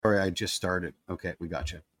I just started. Okay, we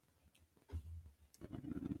got you.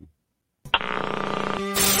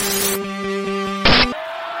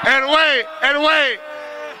 And wait,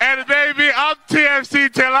 and baby, I'm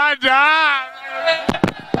TFC till I die.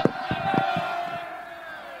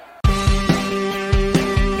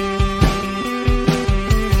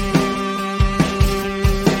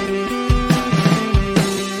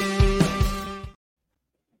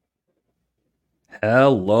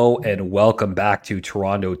 Hello and welcome back to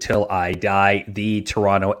Toronto Till I Die, the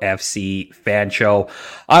Toronto FC fan show.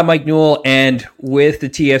 I'm Mike Newell, and with the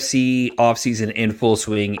TFC offseason in full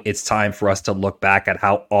swing, it's time for us to look back at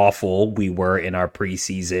how awful we were in our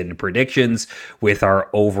preseason predictions with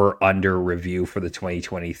our over-under review for the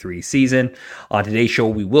 2023 season. On today's show,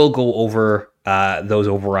 we will go over those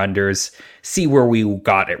over-unders, see where we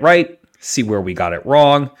got it right, see where we got it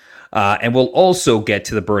wrong. And we'll also get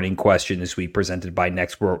to the burning question this week presented by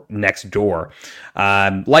Next Door.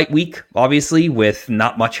 Light week, obviously, with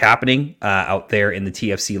not much happening out there in the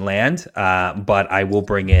TFC land. But I will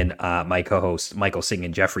bring in my co-host, Michael Singh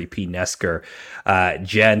and Jeffrey P. Nesker.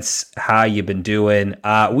 Gents, how you been doing?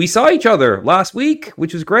 We saw each other last week,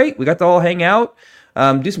 which was great. We got to all hang out,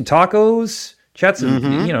 do some tacos, chat some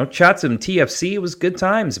TFC. It was good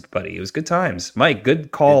times, buddy. It was good times. Mike,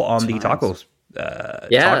 good call on the tacos. I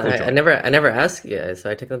never asked you guys, so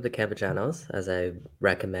I took them to Campuchanos as I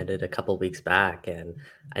recommended a couple weeks back, and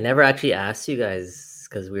I never actually asked you guys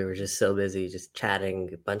because we were just so busy just chatting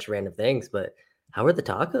a bunch of random things. But how were the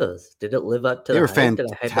tacos? Did it live up to They the were hype?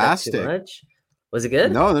 fantastic. Did I hype it up too much? Was it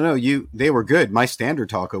good? No. They were good. My standard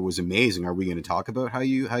taco was amazing. Are we going to talk about how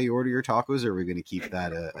you order your tacos, or are we going to keep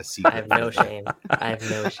that a secret? I have no shame.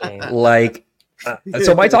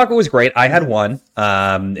 So my taco was great. I had one,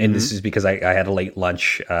 and this is because I had a late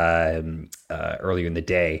lunch earlier in the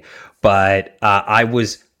day. But I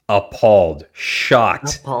was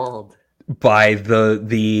shocked by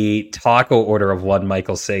the taco order of one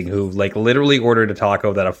Michael Singh, who literally ordered a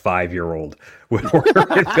taco that a 5-year-old would order.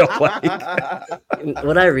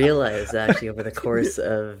 What I realized actually over the course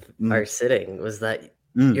of our sitting was that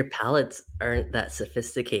your palates aren't that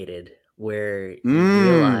sophisticated, where you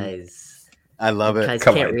realize. I love it. You guys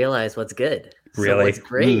can't realize what's good. Really? So what's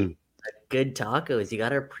great, a good taco is you got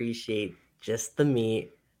to appreciate just the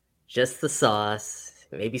meat, just the sauce,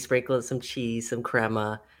 maybe sprinkle some cheese, some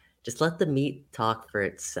crema. Just let the meat talk for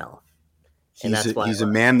itself. And He's a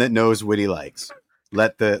man that knows what he likes.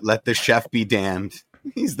 Let the chef be damned.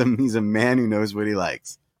 He's a man who knows what he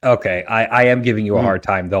likes. Okay, I am giving you a hard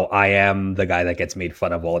time, though. I am the guy that gets made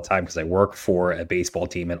fun of all the time because I work for a baseball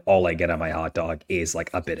team, and all I get on my hot dog is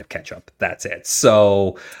a bit of ketchup. That's it.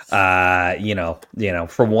 So,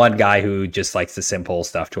 from one guy who just likes the simple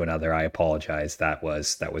stuff to another, I apologize. That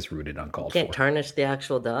was rooted uncalled for. You can't tarnish the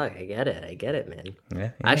actual dog. I get it, man. Yeah,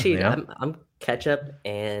 actually, I'm ketchup,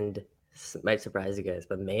 and might surprise you guys,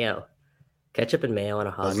 but mayo. Ketchup and mayo on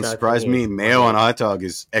a hot dog. Doesn't surprise me. Mayo on a hot dog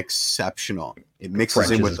is exceptional. It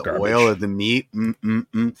mixes in with the oil of the meat.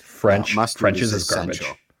 French mustard is essential.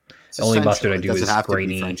 garbage. The only mustard I do is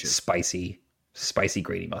grainy, spicy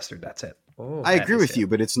grainy mustard. That's it. I agree with you,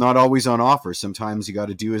 but it's not always on offer. Sometimes you got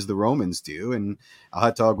to do as the Romans do, and a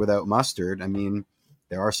hot dog without mustard. I mean,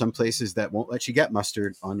 there are some places that won't let you get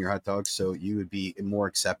mustard on your hot dog, so you would be more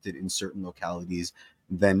accepted in certain localities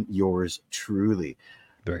than yours truly.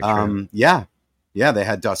 Very true. Yeah, they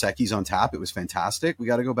had Dos Equis on tap. It was fantastic. We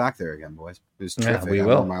got to go back there again, boys. It was terrific. Yeah, we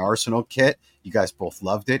will. My Arsenal kit. You guys both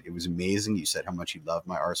loved it. It was amazing. You said how much you loved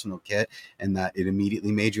my Arsenal kit, and that it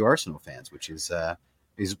immediately made you Arsenal fans, which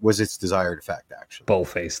was its desired effect, actually.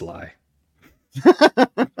 Bull-faced lie. I'm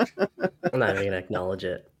not even gonna acknowledge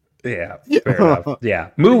it. Yeah, fair enough. Yeah,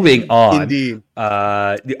 moving on. Indeed.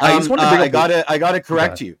 I just want to bring up I gotta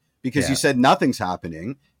correct you because you said nothing's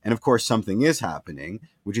happening. And of course, something is happening,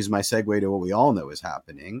 which is my segue to what we all know is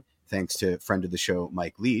happening. Thanks to friend of the show,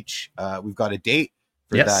 Mike Leach. We've got a date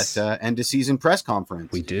for that end of season press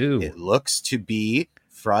conference. We do. It looks to be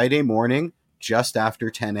Friday morning, just after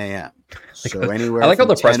 10 a.m. So anywhere I like from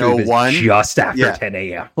how the press release is just after 10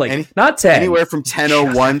 a.m. Not 10. Anywhere from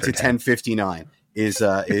 10:01 to 10:59 is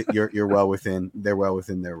you're well within. They're well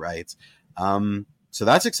within their rights. So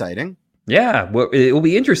that's exciting. Yeah, well, it will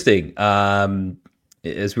be interesting.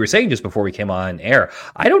 As we were saying just before we came on air,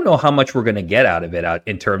 I don't know how much we're going to get out of it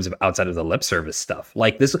in terms of outside of the lip service stuff.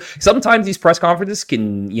 Like this, sometimes these press conferences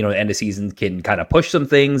can, end of season can kind of push some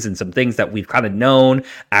things, and some things that we've kind of known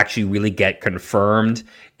actually really get confirmed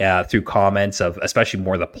through comments of especially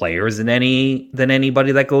more the players than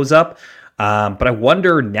anybody that goes up. But I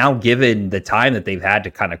wonder now, given the time that they've had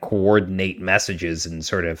to kind of coordinate messages and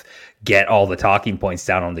sort of get all the talking points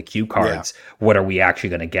down on the cue cards, what are we actually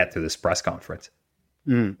going to get through this press conference?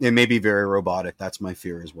 It may be very robotic. That's my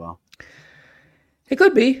fear as well. It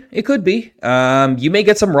could be. It could be. You may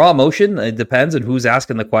get some raw emotion. It depends on who's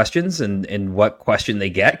asking the questions and what question they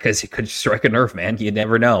get, because it could strike a nerve, man. You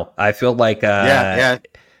never know. I feel like yeah.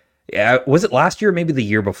 Was it last year or maybe the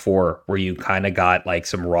year before where you kind of got like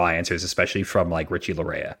some raw answers, especially from like Richie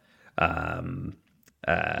Larea?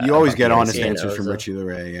 You always get honest answers from Richie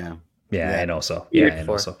Larea, Yeah, I know so. Yeah, I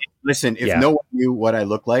know so. Listen, if no one knew what I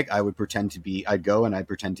look like, I would pretend to be. I'd go and I'd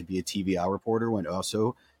pretend to be a TVI reporter when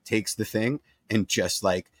also takes the thing and just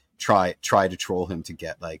like try to troll him to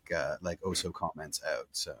get like Oso comments out.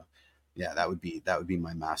 So yeah, that would be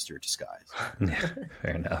my master disguise.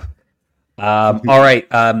 Fair enough. All right.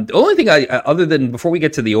 The only thing other than before we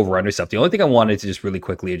get to the over-under stuff, the only thing I wanted to just really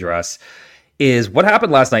quickly address is what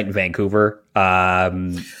happened last night in Vancouver. Wow.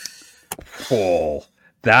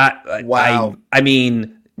 I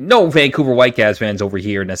mean, no Vancouver Whitecaps fans over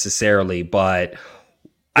here necessarily, but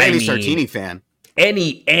Danny Sartini fan.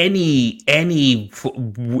 Any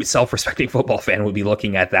self-respecting football fan would be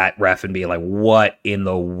looking at that ref and be like, "What in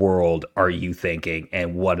the world are you thinking?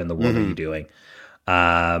 And what in the world are you doing?"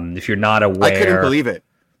 If you're not aware, I couldn't believe it.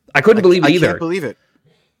 I couldn't believe it either. I can't believe it.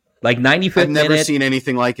 Like 95th minute, I've never seen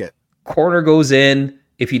anything like it. Corner goes in.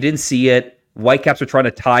 If you didn't see it, Whitecaps are trying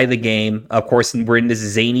to tie the game. Of course, we're in this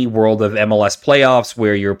zany world of MLS playoffs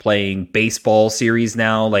where you're playing baseball series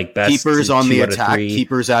now. Like best keepers on the attack,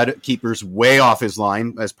 keepers way off his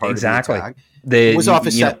line as part of the attack. It was off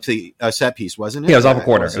a set piece, wasn't it? Yeah, it was off a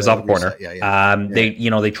corner. It was off a corner.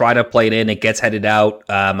 They try to play it in. It gets headed out.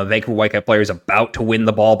 A Vancouver Whitecap player is about to win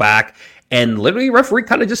the ball back, and literally, the referee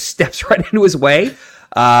kind of just steps right into his way,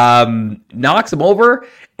 knocks him over.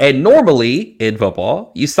 And normally in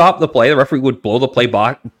football, you stop the play. The referee would blow the play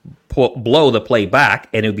back,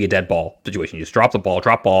 and it would be a dead ball situation. You just drop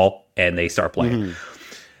ball, and they start playing.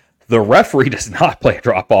 The referee does not play a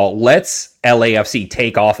drop ball. Lets LAFC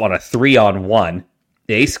take off on a 3-on-1.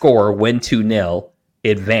 They score, win 2-0,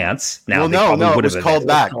 advance. Now, it was called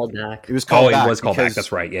back. It was called back. It was called back.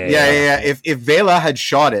 That's right. Yeah. If Vela had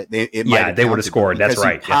shot it, they would have scored. That's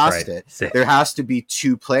right. There has to be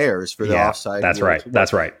two players for the offside. That's right.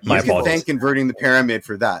 My apologies. You can thank inverting the pyramid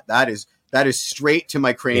for that. That is straight to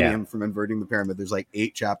my cranium from inverting the pyramid. There's like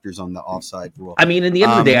 8 chapters on the offside rule. I mean, in the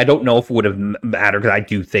end of the day, I don't know if it would have mattered because I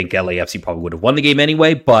do think LAFC probably would have won the game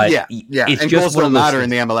anyway. But it's and just goals don't matter in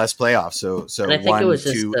the MLS playoffs. So 1,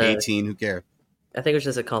 2, 18, who cares? I think it was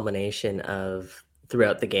just a combination of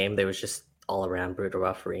throughout the game, there was just all around brutal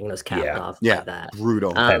refereeing. It was capped off by that.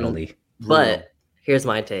 Brutal penalty. But here's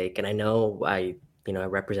my take, and I know I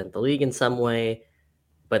represent the league in some way,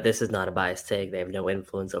 but this is not a biased take. They have no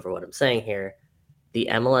influence over what I'm saying here. The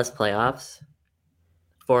MLS playoffs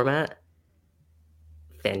format,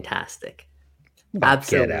 fantastic.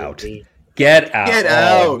 Absolutely. Get out. Get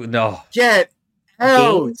out. Oh, no. Get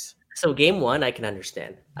out. So game 1, I can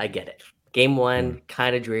understand. I get it. Game 1,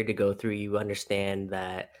 kind of dreary to go through. You understand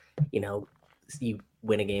that, you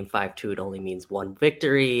win a game 5-2, it only means one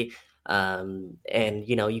victory. And,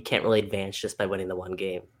 you can't really advance just by winning the one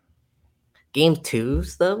game. Game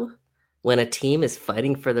 2s, though, when a team is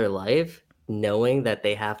fighting for their life, knowing that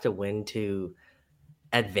they have to win to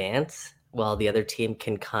advance, while the other team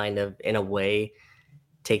can kind of, in a way,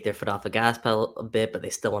 take their foot off the gas pedal a bit, but they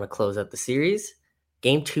still want to close out the series.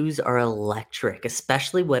 Game 2s are electric,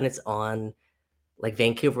 especially when it's on, like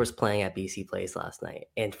Vancouver was playing at BC Place last night.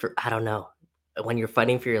 And I don't know, when you're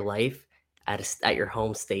fighting for your life at your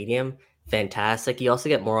home stadium, fantastic. You also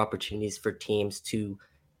get more opportunities for teams to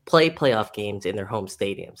play playoff games in their home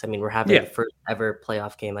stadiums. I mean, we're having the first ever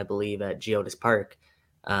playoff game, I believe, at Geodis Park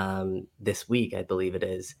this week, I believe it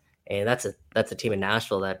is. And that's a team in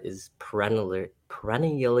Nashville that is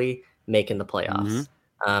perennially making the playoffs.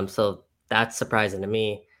 So that's surprising to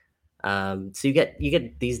me. So you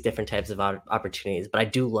get these different types of opportunities, but I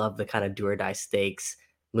do love the kind of do or die stakes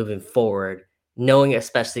moving forward, knowing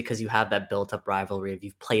especially because you have that built up rivalry if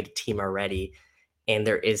you've played a team already, and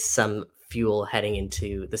there is some fuel heading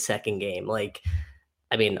into the second game. Like,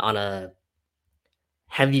 I mean, on a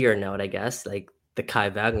heavier note, I guess, like the Kai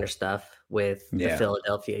Wagner stuff with the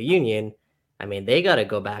Philadelphia Union. I mean, they got to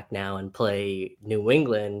go back now and play New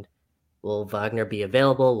England. Will Wagner be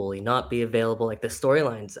available? Will he not be available? Like, the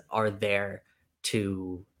storylines are there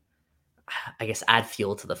to, I guess, add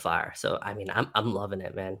fuel to the fire. So, I mean, I'm loving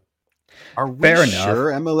it, man. Are we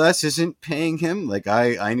sure MLS isn't paying him? Like,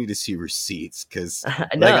 I need to see receipts because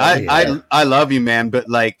I love you, man. But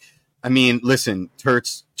like, I mean, listen,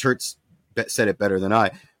 Turt's said it better than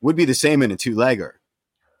I. Would be the same in a 2-legger.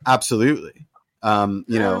 Absolutely.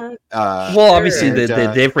 Well, obviously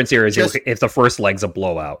the difference here is if the first leg's a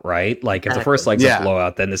blowout, right? Like if the first leg's a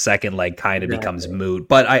blowout, then the second leg kind of becomes moot.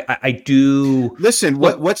 But I do listen.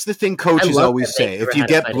 What's the thing coaches always say? If you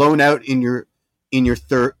get blown out in your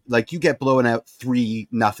third, like you get blown out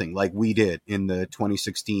 3-0, like we did in the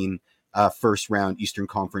 2016 first round Eastern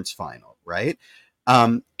Conference final, right?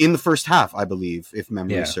 In the first half, I believe, if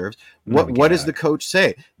memory serves. What does the coach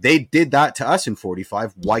say? They did that to us in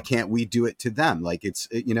 45. Why can't we do it to them? Like it's,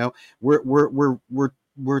 we're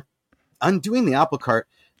undoing the apple cart.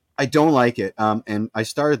 I don't like it. And I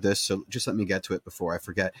started this, so just let me get to it before I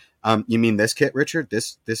forget. You mean this kit, Richard?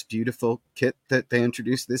 This beautiful kit that they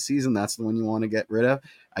introduced this season? That's the one you want to get rid of?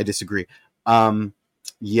 I disagree.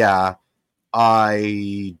 Yeah,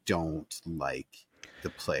 I don't like the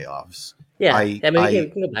playoffs. Yeah, I mean, we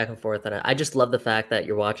can go back and forth on it. I just love the fact that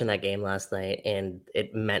you're watching that game last night and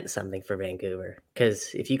it meant something for Vancouver. Because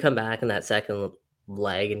if you come back in that second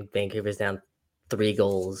leg and Vancouver's down 3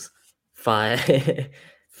 goals, 5-2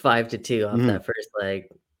 off that first leg,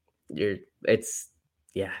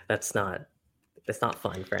 that's not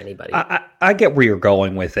fun for anybody. I get where you're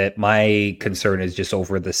going with it. My concern is just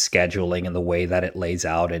over the scheduling and the way that it lays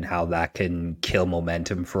out and how that can kill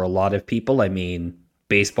momentum for a lot of people. I mean,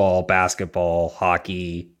 baseball, basketball,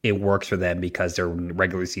 hockey, it works for them because their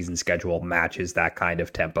regular season schedule matches that kind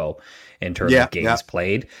of tempo in terms of games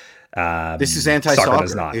played. This is anti-soccer. Soccer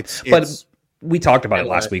does not. But we talked about it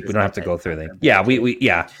last week. We don't have to go through it. Yeah, we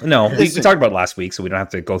talked about it last week, so we don't have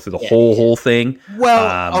to go through the whole thing.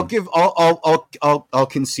 Well, I'll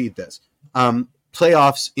concede this.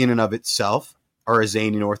 Playoffs in and of itself are a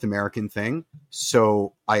zany North American thing,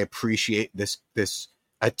 so I appreciate this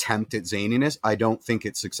attempt at zaniness. I don't think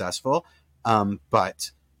it's successful,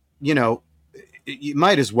 but you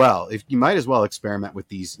might as well experiment with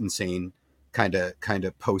these insane kind of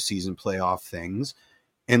postseason playoff things.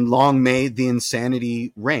 And long may the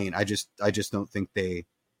insanity reign. I just don't think they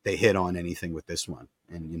hit on anything with this one.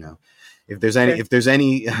 And if there's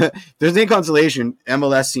any consolation,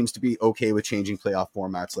 MLS seems to be okay with changing playoff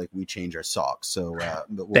formats like we change our socks. So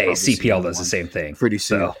CPL does the same thing pretty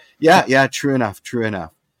soon. So. Yeah, true enough.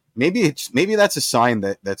 Maybe that's a sign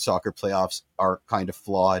that soccer playoffs are kind of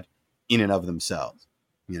flawed in and of themselves.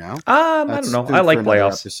 I don't know. I like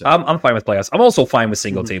playoffs. I'm fine with playoffs. I'm also fine with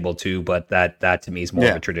single table too, but that to me is more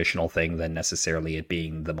of a traditional thing than necessarily it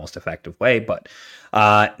being the most effective way. But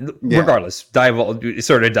regardless,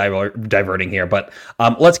 diverting here. But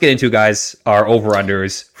let's get into, guys, our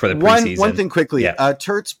over-unders for the preseason. One thing quickly.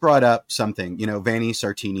 Tertz brought up something, Vanni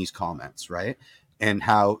Sartini's comments, right? And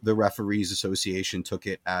how the Referees Association took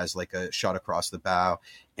it as like a shot across the bow,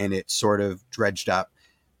 and it sort of dredged up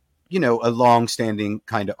a long-standing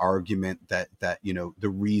kind of argument that the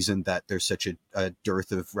reason that there's such a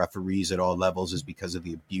dearth of referees at all levels is because of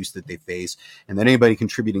the abuse that they face, and that anybody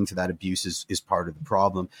contributing to that abuse is part of the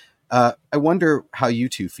problem. I wonder how you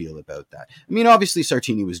two feel about that. I mean, obviously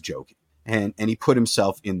Sartini was joking, and he put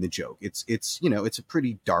himself in the joke. It's a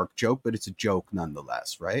pretty dark joke, but it's a joke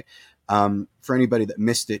nonetheless, right? For anybody that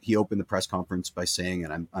missed it, he opened the press conference by saying,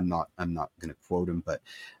 and I'm not going to quote him, but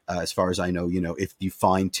as far as I know, if you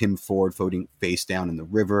find Tim Ford floating face down in the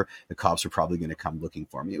river, the cops are probably going to come looking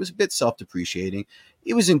for me. It was a bit self-depreciating.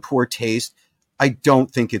 It was in poor taste. I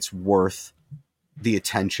don't think it's worth the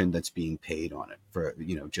attention that's being paid on it for,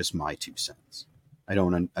 just my 2 cents. I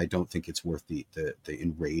don't think it's worth the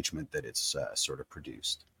enragement that it's sort of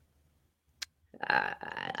produced.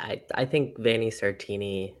 I think Vanni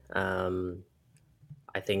Sartini,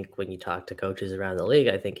 I think when you talk to coaches around the league,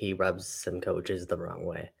 I think he rubs some coaches the wrong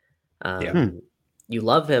way. You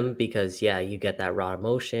love him because, you get that raw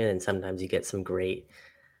emotion, and sometimes you get some great,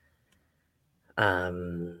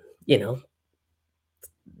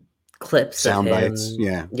 clips, sound of him. Bites,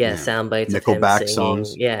 sound bites, Nickelback of him singing,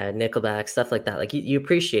 songs, Nickelback, stuff like that. Like you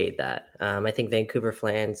appreciate that. I think Vancouver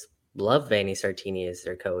fans love Vanni Sartini as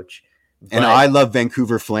their coach. And I love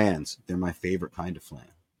Vancouver flans. They're my favorite kind of flan.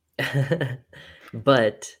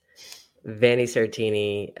 But Vanni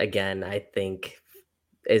Sartini, again, I think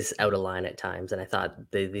is out of line at times. And I thought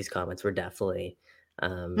these comments were definitely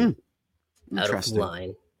out of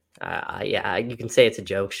line. You can say it's a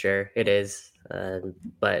joke. Sure, it is.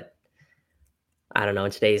 But I don't know,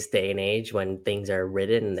 in today's day and age when things are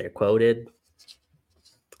written and they're quoted,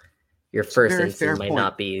 your first instinct might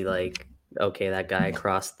not be like, okay, that guy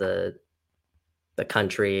across the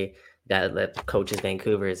country that coaches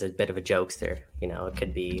Vancouver is a bit of a jokester. It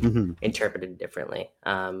could be interpreted differently.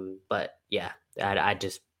 But I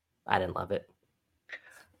didn't love it.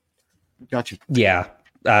 Gotcha. Yeah.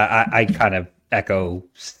 I kind of echo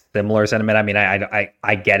similar sentiment. I mean,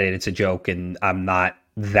 I get it. It's a joke, and I'm not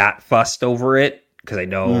that fussed over it because I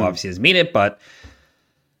know obviously he doesn't mean it, but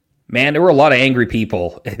man, there were a lot of angry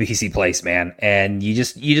people at BC Place, man, and you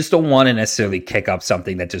just don't want to necessarily kick up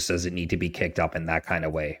something that just doesn't need to be kicked up in that kind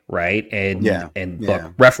of way, right? And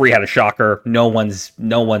look, referee had a shocker. No one's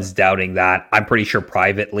doubting that. I'm pretty sure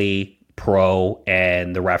privately, Pro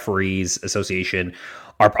and the Referees Association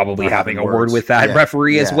are probably having a word with that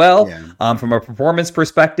referee as well, from a performance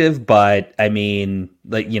perspective. But I mean,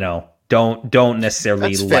 like, you know, don't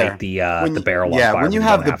necessarily light the barrel on fire. When you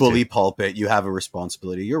have the bully pulpit, you have a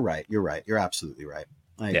responsibility. You're right. You're absolutely right.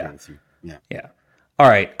 I agree with you. Yeah. All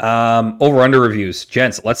right. Over under reviews,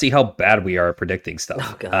 gents. Let's see how bad we are at predicting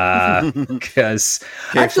stuff. Because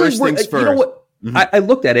first things first. You know what? I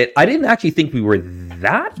looked at it. I didn't actually think we were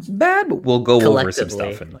that bad, but we'll go over some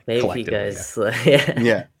stuff and maybe you guys.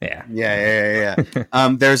 Yeah.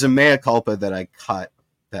 There's a mea culpa that I cut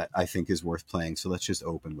that I think is worth playing. So let's just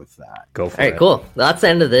open with that. Go for it. All right, cool. Well, that's the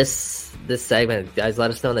end of this segment. Guys, let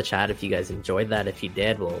us know in the chat if you guys enjoyed that. If you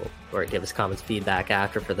did, or give us comments, feedback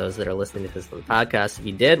after for those that are listening to this on the podcast. If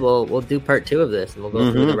you did, we'll do part 2 of this, and we'll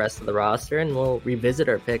go through the rest of the roster, and we'll revisit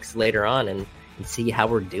our picks later on and see how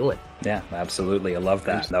we're doing. Yeah, absolutely. I love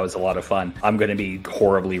that. That was a lot of fun. I'm going to be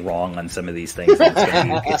horribly wrong on some of these things.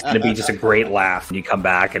 It's going to be just a great laugh when you come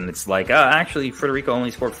back and it's like, actually, Federico only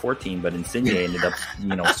scored 14, but Insigne ended up,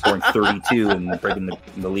 scoring 32 and breaking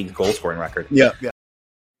the league goal scoring record. Yeah.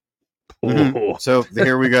 So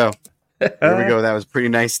here we go. That was a pretty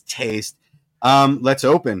nice taste. Let's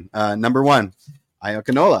open. Number 1,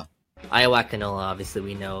 Ayokinola. Iowa Canola, obviously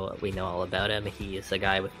we know all about him. He is a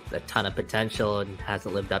guy with a ton of potential and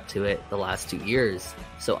hasn't lived up to it the last 2 years.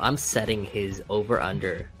 So I'm setting his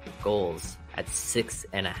over-under goals at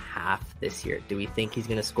 6.5 this year. Do we think he's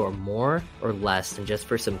going to score more or less? And just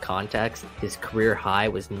for some context, his career high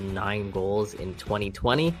was 9 goals in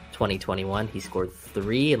 2020. 2021, he scored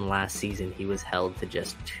 3, and last season he was held to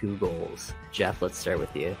just 2 goals. Jeff, let's start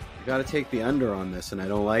with you. I got to take the under on this, and I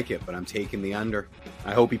don't like it, but I'm taking the under.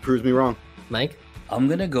 I hope he proves me wrong. Mike? I'm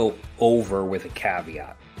going to go over with a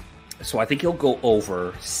caveat. So I think he'll go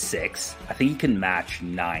over 6. I think he can match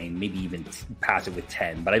 9, maybe even pass it with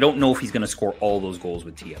 10. But I don't know if he's going to score all those goals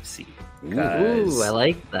with TFC. Ooh, I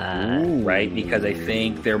like that. Right? Because I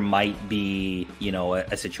think there might be,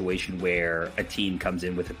 a situation where a team comes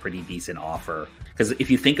in with a pretty decent offer. Because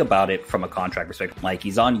if you think about it from a contract perspective, like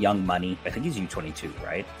he's on young money. I think he's U22,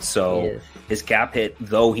 right? So his cap hit,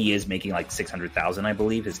 though he is making like 600,000, I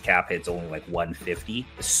believe, his cap hit's only like 150.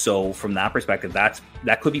 So from that perspective, that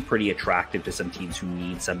could be pretty attractive to some teams who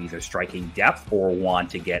need some either striking depth or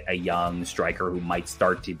want to get a young striker who might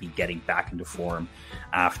start to be getting back into form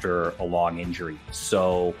after a long injury.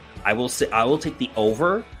 So I will take the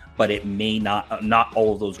over, but it may not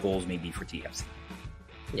all of those goals may be for TFC.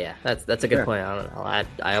 Yeah, that's a good point. I'll add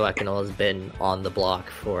Iowa Canola's been on the block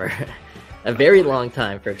for a very long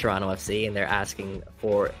time for Toronto FC, and they're asking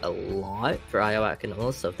for a lot for Iowa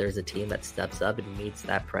Canola. So if there's a team that steps up and meets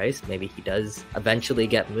that price, maybe he does eventually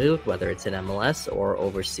get moved, whether it's in MLS or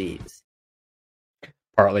overseas.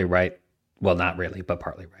 Partly right. Well, not really, but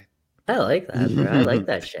partly right. I like that, bro. I like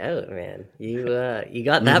that shout, man. You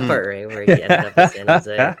got that part right where he ended up in San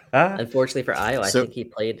Jose. Unfortunately for Iowa, I think he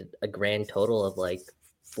played a grand total of like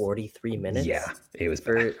 43 minutes. Yeah, it was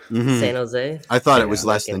for San Jose. I thought it was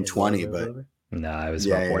less than 20, but no, it was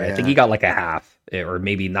about 40. I think he got like a half, or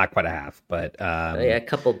maybe not quite a half, but a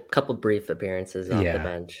couple brief appearances off the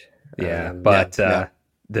bench.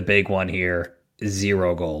 The big one here,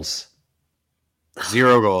 0 goals.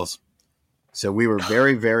 0 goals. So we were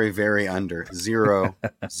very, very, very under 0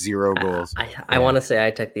 goals. I want to say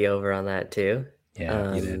I took the over on that too.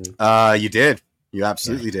 Yeah, you did. You did. You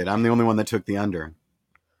absolutely did. I'm the only one that took the under.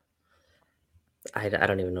 I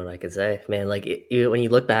don't even know what I could say, man. Like when you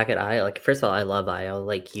look back at Io, like first of all, I love Io.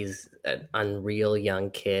 Like he's an unreal young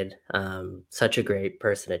kid. Such a great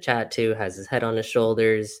person to chat to. Has his head on his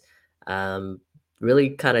shoulders. Really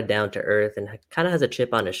kind of down to earth and kind of has a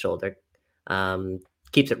chip on his shoulder.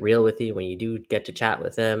 Keeps it real with you when you do get to chat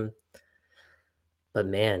with him. But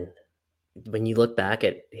man, when you look back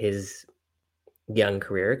at his young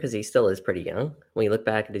career, because he still is pretty young. When you look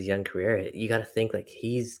back at his young career, you got to think like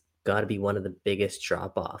he's got to be one of the biggest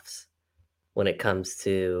drop-offs when it comes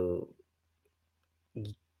to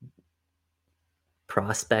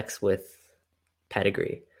prospects with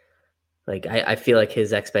pedigree. Like I feel like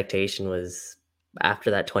his expectation was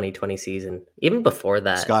after that 2020 season, even before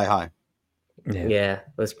that, sky high. Yeah, it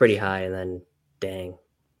was pretty high, and then dang.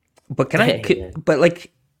 But can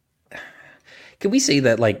we say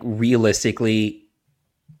that like realistically,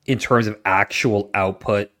 in terms of actual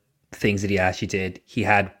output, things that he actually did, he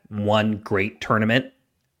had one great tournament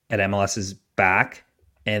at MLS's back,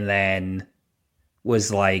 and then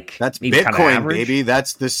was like, that's Bitcoin, baby.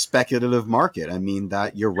 That's the speculative market. I mean,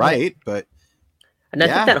 that you're right, but and I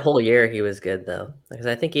think that whole year he was good though, because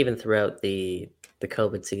I think even throughout the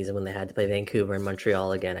COVID season when they had to play Vancouver and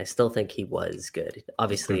Montreal again, I still think he was good.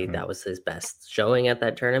 Obviously, that was his best showing at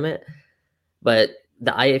that tournament. But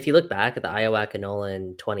if you look back at the Ayahuasca Nola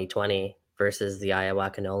in 2020 versus the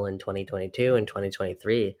Ayahuasca Nola in 2022 and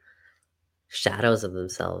 2023, shadows of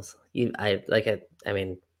themselves. I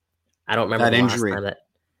mean, I don't remember that the injury. last time that.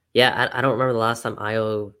 Yeah, I don't remember the last time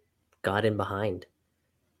Io got in behind,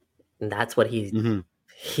 and that's what he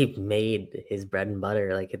made his bread and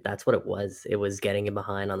butter. Like that's what it was. It was getting him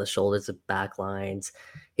behind on the shoulders of back lines,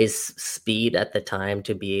 his speed at the time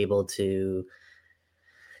to be able to,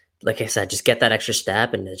 like I said, just get that extra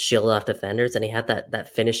step and shield off defenders. And he had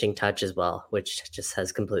that finishing touch as well, which just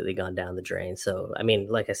has completely gone down the drain. So, I mean,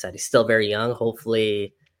 like I said, he's still very young.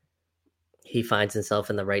 Hopefully he finds himself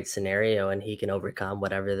in the right scenario and he can overcome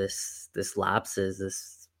whatever this lapse is,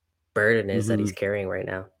 this burden is that he's carrying right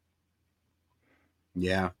now.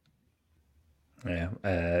 Yeah.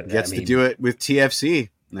 Yeah. Gets to do it with TFC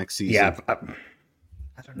next season. Yeah. I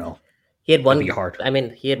don't know. He had one. That'd be hard. I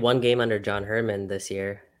mean, he had one game under John Herman this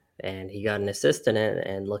year, and he got an assist in it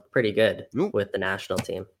and looked pretty good with the national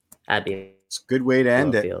team. It's a good way to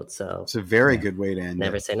end it. Field, so it's a very good way to end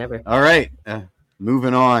never it. Say never. All right.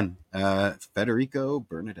 Moving on. Federico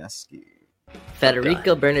Bernardeschi.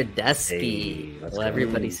 Federico Bernardeschi. Well,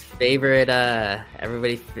 everybody's favorite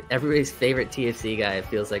TFC guy, it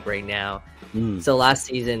feels like right now. So last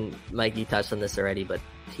season, Mike, you touched on this already, but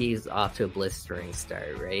he's off to a blistering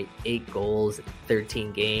start, right? 8 goals,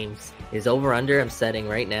 13 games. His over-under I'm setting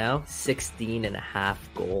right now, 16.5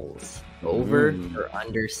 goals. Over or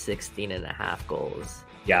under 16.5 goals?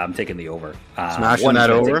 Yeah, I'm taking the over. Smashing that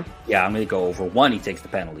over? I'm going to go over. One, he takes the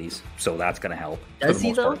penalties, so that's going to help. Does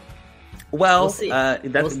he, though? Well, we'll see.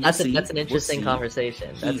 That's an interesting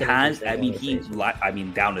conversation. Down the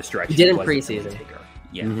stretch. He did in preseason.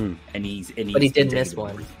 Yeah, but he did miss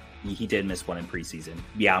one. He did miss one in preseason.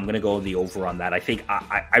 Yeah, I'm going to go the over on that. I think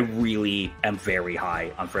I really am very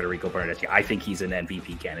high on Federico Bernardeschi. I think he's an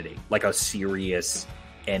MVP candidate, like a serious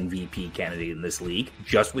MVP candidate in this league,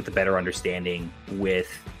 just with the better understanding with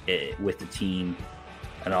the team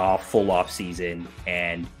and a full off season,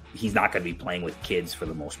 and he's not going to be playing with kids for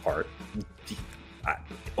the most part.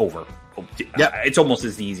 Over. Yeah, it's almost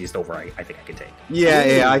as the easiest over I think I could take.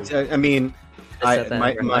 I mean, I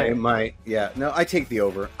take the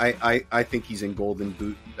over. I think he's in Golden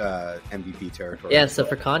Boot MVP territory. Yeah, so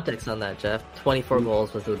for context on that, Jeff, 24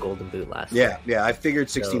 goals was the Golden Boot last year. Yeah, I figured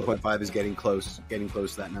 16.5 is getting close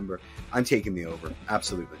to that number. I'm taking the over.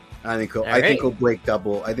 Absolutely. I think he'll break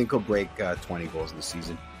double. I think he'll break 20 goals this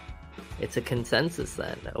season. It's a consensus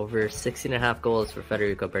then. Over 16.5 goals for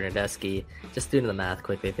Federico Bernardeschi. Just doing the math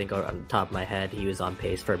quickly, I think on the top of my head, he was on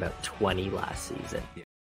pace for about 20 last season.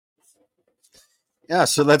 Yeah,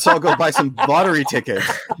 so let's all go buy some lottery tickets.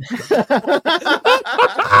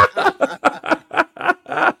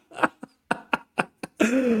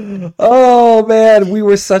 Oh man, we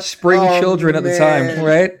were such spring children at the time,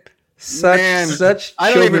 right? Such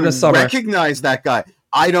I don't even summer. Recognize that guy.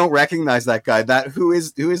 I don't recognize that guy. Who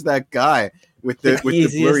is that guy with the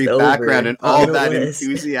blurry background and all that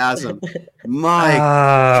enthusiasm?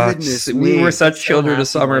 My goodness, we were such children of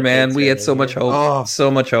summer, man. We had so much hope,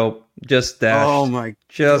 so much hope. Just dashed. Oh my,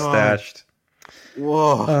 just dashed.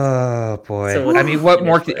 Whoa. Oh boy. So, I mean, what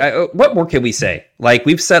more can we say? Like,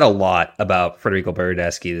 we've said a lot about Federico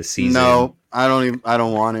Bernardeschi this season. No, I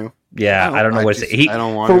don't want to. Yeah, I don't know what to say. I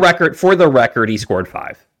don't want for the record, he scored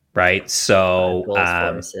 5. Right, so 4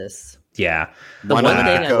 assists. Yeah. The one thing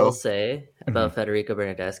I will say about Federico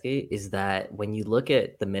Bernardeschi is that when you look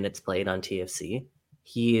at the minutes played on TFC,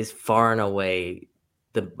 he is far and away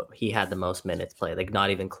he had the most minutes played. Like not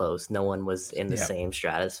even close. No one was in the same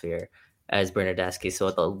stratosphere as Bernardeschi.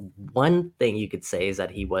 So the one thing you could say is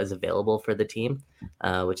that he was available for the team,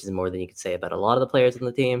 which is more than you could say about a lot of the players on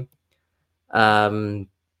the team. Joint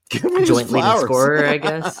leading scorer, I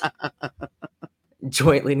guess.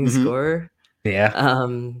 Joint leading scorer. Yeah.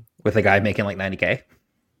 With a guy making like 90K.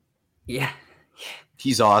 Yeah.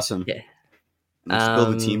 He's awesome. Yeah. Let's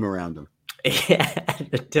build a team around him. Yeah. I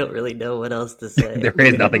don't really know what else to say. There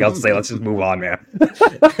is nothing else to say. Let's just move on, man.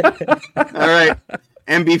 All right.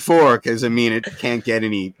 MB4, because I mean it can't get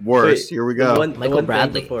any worse. Here we go. Michael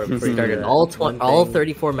Bradley started all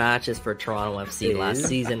 34 matches for Toronto FC last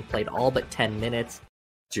season, played all but 10 minutes.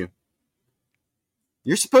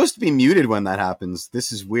 You're supposed to be muted when that happens.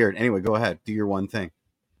 This is weird. Anyway, go ahead. Do your one thing.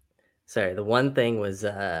 Sorry, the one thing was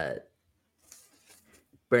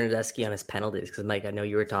Bernadeschi on his penalties, because Mike, I know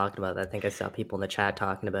you were talking about that. I think I saw people in the chat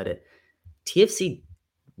talking about it. TFC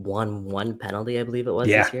won one penalty, I believe it was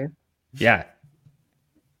this year. Yeah.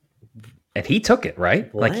 And he took it,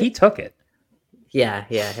 right? What? Like, he took it. Yeah,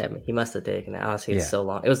 he must have taken it. Honestly, it's so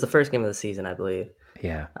long. It was the first game of the season, I believe.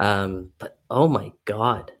 Yeah. But oh my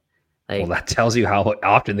God. Well, that tells you how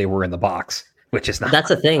often they were in the box, which is not. That's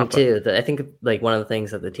the thing, too. I think like one of the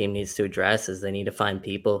things that the team needs to address is they need to find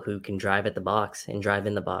people who can drive at the box and drive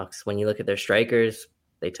in the box. When you look at their strikers,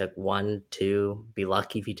 they took 1, 2, be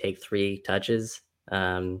lucky if you take 3 touches.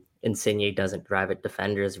 Insigne doesn't drive at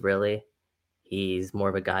defenders, really. He's more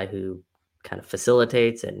of a guy who kind of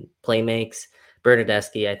facilitates and play makes.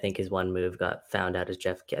 Bernadeschi, I think his one move got found out, as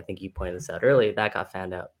Jeff, I think you pointed this out earlier, that got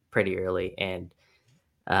found out pretty early. And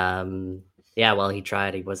well, he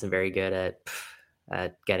tried. He wasn't very good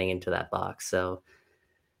at getting into that box. So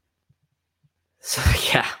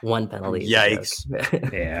yeah, one penalty. Yikes.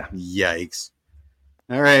 Yeah. Yikes.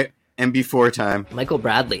 All right. MB4 time. Michael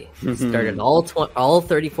Bradley started all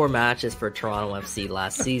 34 matches for Toronto FC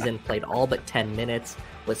last season, played all but 10 minutes,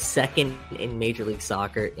 was second in Major League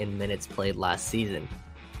Soccer in minutes played last season.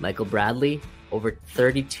 Michael Bradley, over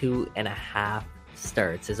 32 and a half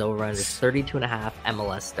starts. His over-under is 32 and a half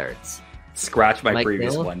MLS starts. Scratch my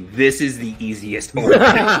previous one. This is the easiest one.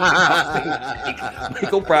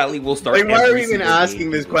 Michael Bradley will start. Like, why are we even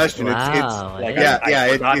asking this question? Wow.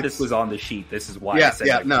 I forgot this was on the sheet. This is why I said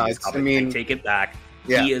I take it back.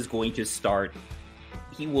 Yeah. He is going to start.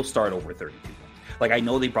 He will start over 32 games. Like, I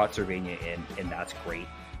know they brought Cervenia in, and that's great.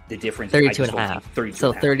 The difference 32 and a half. 32 so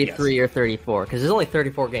and a half, 33 or 34, because there's only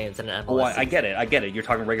 34 games in an MLS. Oh, I get it. You're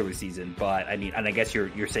talking regular season, but I mean, and I guess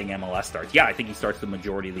you're saying MLS starts. Yeah, I think he starts the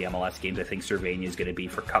majority of the MLS games. I think Cervenia is going to be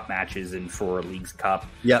for cup matches and for Leagues Cup.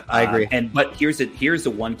 Yep, I agree. But here's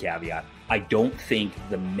the one caveat. I don't think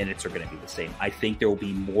the minutes are going to be the same. I think there will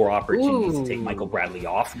be more opportunities to take Michael Bradley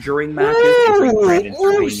off during matches and bring Brandon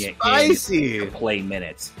Cervenia in to play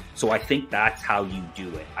minutes. So I think that's how you do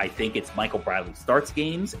it. I think it's Michael Bradley starts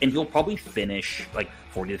games, and he'll probably finish like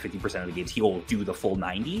 40 to 50% of the games. He'll do the full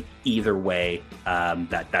 90. Either way,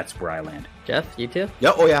 that's where I land. Jeff, you too?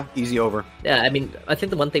 Yeah. Oh yeah, easy over. Yeah, I mean, I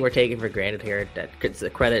think the one thing we're taking for granted here, that it's a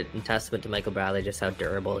credit and testament to Michael Bradley, just how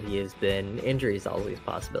durable he has been. Injury is always a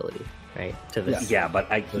possibility, right? To this, yeah,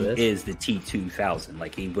 but he is the T2000.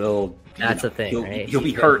 Like, he will. That's the thing, right? He'll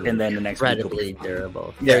be hurt, and then the next week incredibly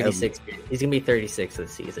durable. Yeah, 36. He's gonna be 36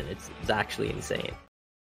 this season. It's actually insane.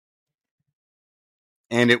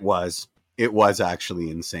 And it was actually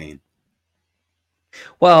insane.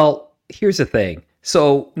 Well, here's the thing.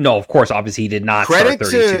 So, no, of course, obviously he did not start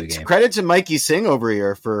 32 games. Credit to Mikey Singh over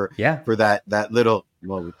here for that little.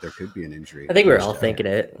 Well, there could be an injury. I think we're all thinking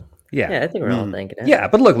it. Yeah, I think we're all thinking it. Yeah,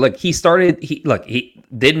 but look, he started. He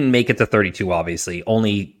didn't make it to 32. Obviously,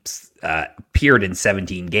 only appeared in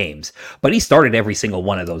 17 games, but he started every single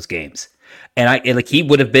one of those games. And he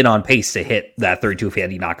would have been on pace to hit that 32 if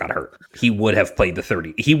he not got hurt. He would have played the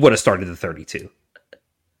 30. He would have started the 32.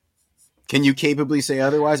 Can you capably say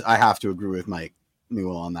otherwise? I have to agree with Mike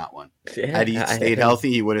Newell on that one. Yeah, had he stayed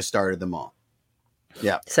healthy, he would have started them all.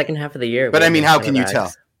 Yeah. Second half of the year. But I mean, how can you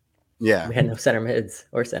tell? Yeah. We had no center mids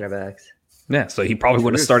or center backs. Yeah, so he probably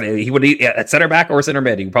would have started. He would at center back or center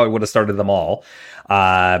mid. He probably would have started them all.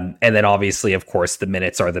 And then obviously, of course, the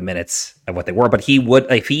minutes are the minutes of what they were. But he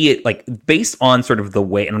would, if he based on sort of the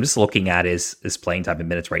way, and I'm just looking at his playing time in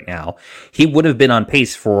minutes right now, he would have been on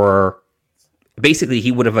pace for. Basically,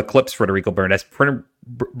 he would have eclipsed Federico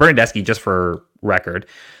Bernadeschi, just for record,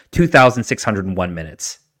 2,601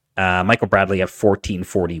 minutes. Michael Bradley at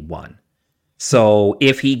 1,441. So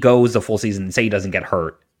if he goes the full season and say he doesn't get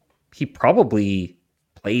hurt, he probably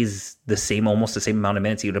plays almost the same amount of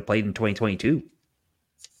minutes he would have played in 2022.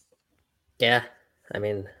 Yeah, I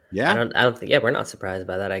mean, I don't think. Yeah, we're not surprised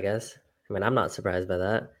by that. I guess. I mean, I'm not surprised by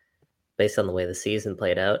that, based on the way the season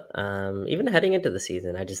played out. Even heading into the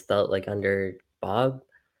season, I just felt like under Bob,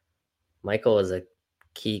 Michael was a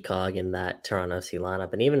key cog in that Toronto FC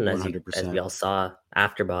lineup, and even as we all saw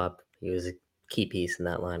after Bob, he was a key piece in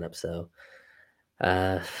that lineup. So,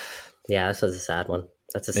 this was a sad one.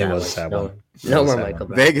 That's a sad one. No more Michael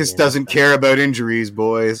Bradley. Vegas doesn't care about injuries,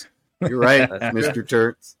 boys. You're right, Mr.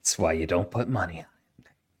 Turks. That's why you don't put money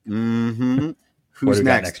on. Mm-hmm. Who's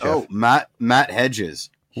next? Matt Hedges.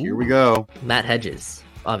 Here we go. Matt Hedges.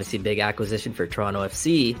 Obviously, big acquisition for Toronto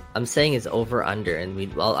FC. I'm saying is over-under,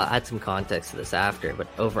 and I'll add some context to this after, but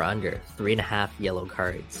over-under, 3.5 yellow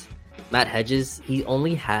cards. Matt Hedges, he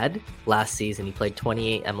only had last season, he played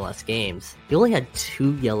 28 MLS games. He only had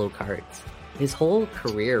 2 yellow cards. His whole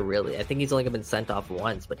career, really. I think he's only been sent off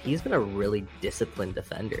once, but he's been a really disciplined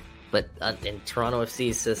defender. But in Toronto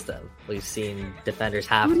FC's system, we've seen defenders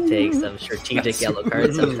have to take some strategic yellow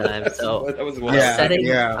cards sometimes. So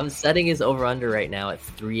I'm setting his over-under right now at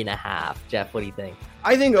 3.5. Jeff, what do you think?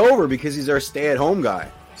 I think over, because he's our stay-at-home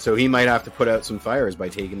guy. So he might have to put out some fires by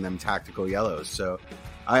taking them tactical yellows. So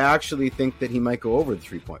I actually think that he might go over the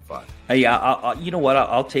 3.5. Yeah, you know what?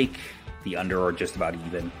 I'll take the under, or just about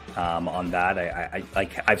even on that.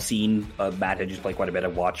 I've seen Matt Hedges play quite a bit.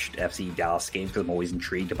 I've watched FC Dallas games because I'm always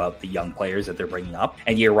intrigued about the young players that they're bringing up.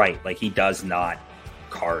 And you're right, like, he does not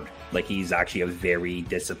card. Like, he's actually a very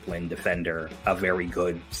disciplined defender, a very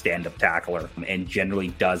good stand-up tackler, and generally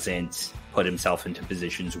doesn't put himself into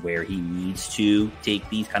positions where he needs to take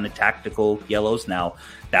these kind of tactical yellows. Now,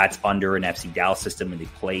 that's under an FC Dallas system, and they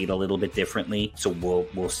played a little bit differently, so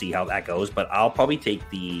we'll see how that goes. But I'll probably take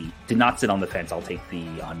to not sit on the fence, I'll take the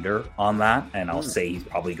under on that, and I'll say he's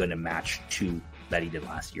probably going to match 2 that he did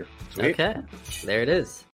last year. Sweet. Okay, there it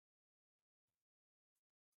is.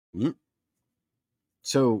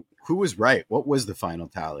 So who was right? What was the final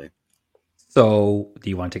tally? So do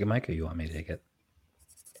you want to take it, Mike, or you want me to take it?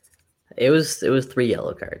 It was 3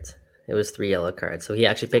 yellow cards. It was 3 yellow cards. So he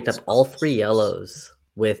actually picked up all 3 yellows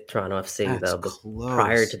with Toronto FC,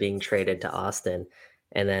 prior to being traded to Austin.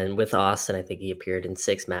 And then with Austin, I think he appeared in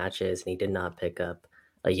 6 matches, and he did not pick up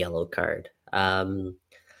a yellow card.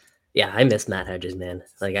 Yeah, I miss Matt Hedges, man.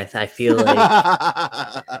 Like, I feel like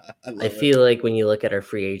I feel like when you look at our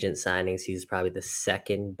free agent signings, he's probably the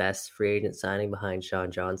second best free agent signing behind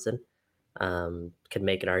Sean Johnson. Could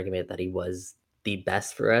make an argument that he was the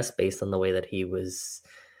best for us based on the way that he was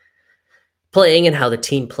playing and how the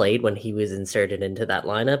team played when he was inserted into that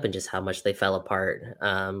lineup, and just how much they fell apart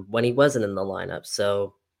when he wasn't in the lineup.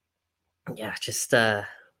 So yeah, just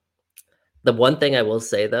the one thing I will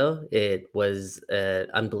say, though, it was an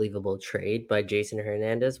unbelievable trade by Jason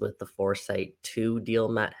Hernandez with the foresight to deal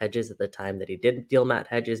Matt Hedges at the time that he didn't deal Matt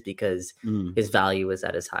Hedges, because his value was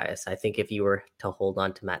at his highest. I think if you were to hold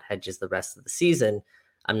on to Matt Hedges the rest of the season,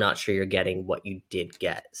 I'm not sure you're getting what you did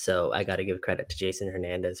get. So I got to give credit to Jason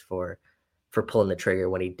Hernandez for pulling the trigger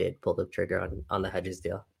when he did pull the trigger on the Hedges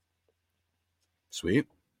deal. Sweet.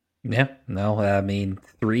 Yeah, no, I mean,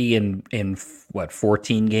 3 in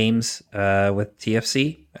 14 games with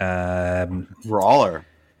TFC. Brawler.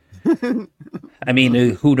 I mean,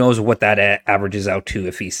 who knows what that averages out to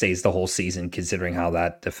if he stays the whole season, considering how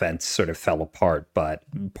that defense sort of fell apart, but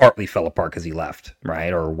partly fell apart because he left,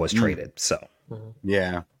 right, or was traded. So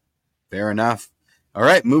yeah, fair enough. All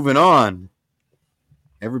right, moving on.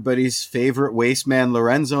 Everybody's favorite waste man,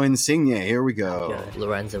 Lorenzo Insigne. Here we go.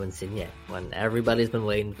 Lorenzo Insigne, one everybody's been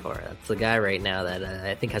waiting for. That's the guy right now that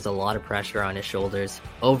I think has a lot of pressure on his shoulders.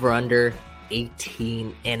 Over under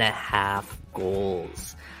 18.5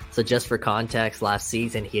 goals. So just for context, last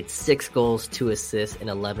season he had 6 goals, 2 assists in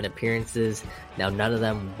 11 appearances. Now none of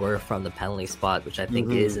them were from the penalty spot, which I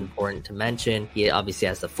think is important to mention. He obviously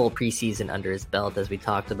has the full preseason under his belt, as we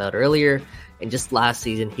talked about earlier. And just last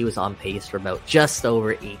season, he was on pace for about just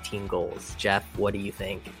over 18 goals. Jeff, what do you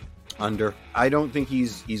think? Under. I don't think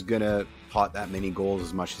he's going to pot that many goals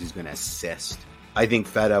as much as he's going to assist. I think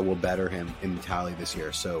Feta will better him in the tally this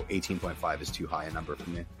year, so 18.5 is too high a number for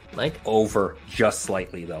me. Mike? Over, just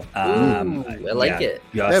slightly, though. I like it.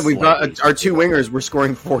 Yeah, we've got our 2 wingers. We're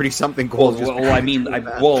scoring 40-something goals. And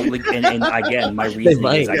again, my reason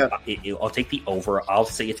is I'll take the over. I'll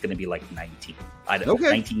say it's going to be like 19. Okay.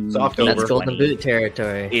 19. Soft over. That's golden boot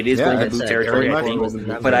territory. It is golden boot territory, I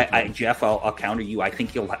think. But Jeff, I'll counter you. I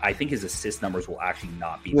think his assist numbers will actually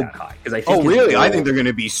not be that high. I think I think they're going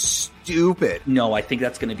to be stupid. No, I think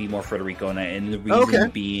that's going to be more Federico, and the reason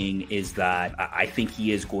being is that I think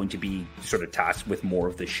he is going to be sort of tasked with more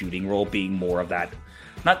of the shooting role, being more of that,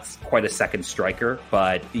 not quite a second striker,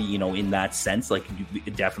 but in that sense, like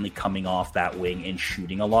definitely coming off that wing and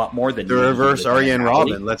shooting a lot more than the reverse Arjen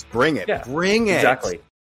Robben. Let's bring it. Yeah, bring it. Exactly.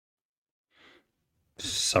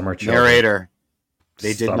 Summer children. Narrator.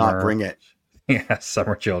 They did not bring it. Yeah,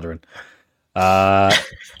 summer children.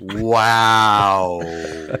 Wow.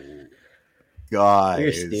 Guys.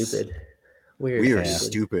 We're stupid. We are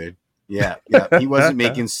stupid. Yeah. He wasn't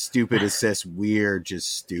making stupid assists. We're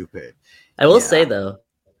just stupid. I will say, though,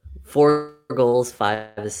 4 goals, 5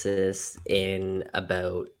 assists in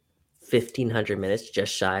about 1,500 minutes,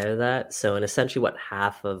 just shy of that. So, in essentially what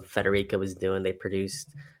half of Federico was doing, they produced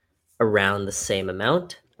around the same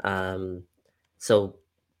amount. So,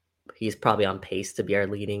 he's probably on pace to be our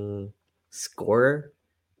leading scorer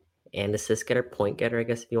and assist getter, point getter, I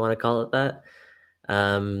guess if you want to call it that.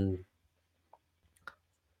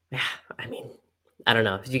 Yeah, I mean, I don't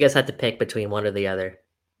know. If you guys had to pick between one or the other,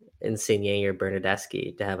 Insigne or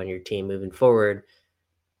Bernardeschi to have on your team moving forward,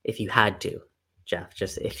 if you had to, Jeff,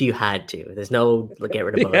 just if you had to, there's no get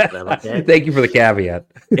rid of both of them. Okay? Thank you for the caveat.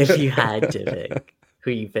 If you had to pick,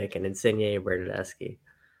 who you picking, Insigne or Bernardeschi?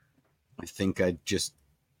 I think I'd just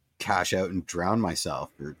cash out and drown myself,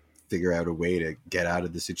 or figure out a way to get out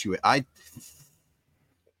of the situation.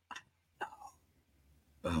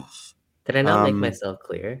 Did I not make myself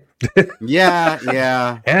clear?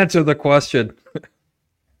 Yeah. Answer the question.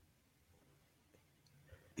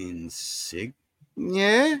 Insigne,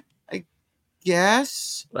 I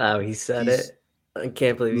guess. Wow, he said it. I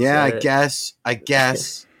can't believe he said it. I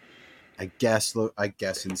guess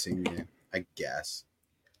Insigne. I guess.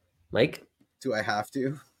 Mike? Do I have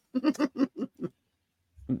to?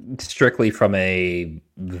 Strictly from a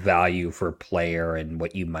value for player and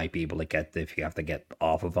what you might be able to get if you have to get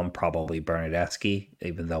off of them, probably Bernardeschi,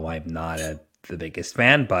 even though I'm not the biggest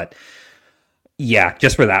fan. But yeah,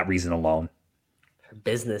 just for that reason alone. From a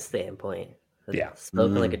business standpoint. Yeah.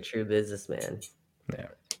 Spoken like a true businessman. Yeah.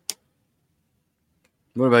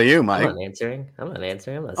 What about you, Mike? I'm not answering. I'm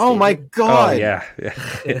not oh my God! Oh yeah.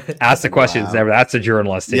 Ask the questions. Wow. Never. That's a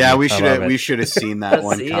journalist. Yeah, we should have seen that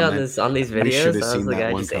one coming. on these videos. I was the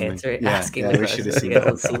guy just answering, asking. Yeah, we should have seen that.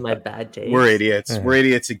 Don't see my bad taste. We're idiots. We're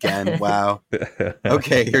idiots again. Wow.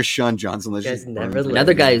 Okay, here's Sean Johnson.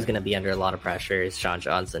 Another guy who's going to be under a lot of pressure is Sean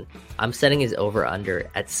Johnson. I'm setting his over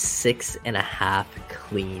under at 6.5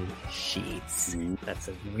 clean sheets. That's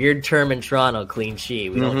a weird term in Toronto. Clean sheet.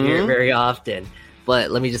 We don't hear it very often.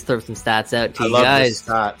 But let me just throw some stats out to you guys.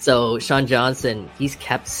 So Sean Johnson, he's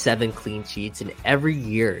kept 7 clean sheets in every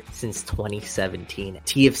year since 2017.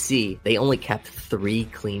 TFC, they only kept 3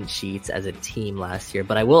 clean sheets as a team last year.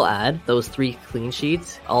 But I will add, those 3 clean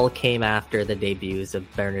sheets all came after the debuts of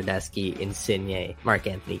Bernardeschi, Insigne,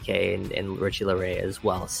 Marc-Anthony Kaye, and Richie Laryea as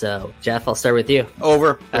well. So, Jeff, I'll start with you.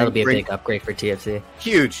 Over. That'll be a big upgrade for TFC.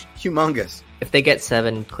 Huge. Humongous. If they get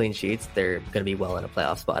 7 clean sheets, they're going to be well in a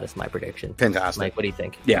playoff spot, is my prediction. Fantastic. Mike, what do you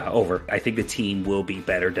think? Yeah, over. I think the team will be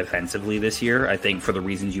better defensively this year. I think for the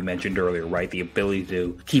reasons you mentioned earlier, right? The ability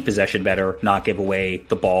to keep possession better, not give away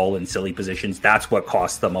the ball in silly positions. That's what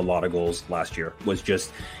cost them a lot of goals last year, was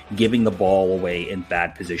just giving the ball away in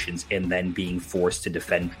bad positions and then being forced to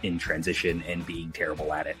defend in transition and being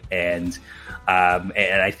terrible at it. And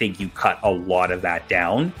I think you cut a lot of that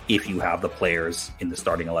down if you have the players in the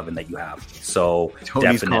starting 11 that you have. So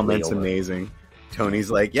Tony's comment's amazing.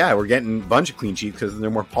 Tony's like, yeah, we're getting a bunch of clean sheets because there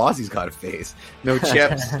are more paws he's got to face. No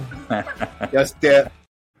chips. Just dip.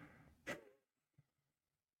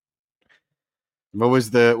 What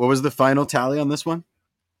was the final tally on this one?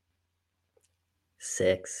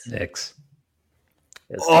 6.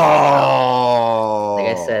 Oh,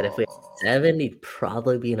 like I said, if we had 7, he'd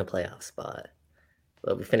probably be in a playoff spot.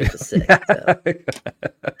 But we finished with 6. So.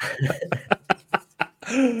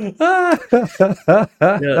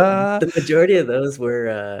 The majority of those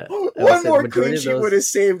were one more clean sheet would have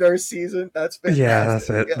saved our season. That's fantastic. Yeah, that's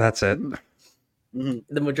it. Yeah. That's it. Mm-hmm.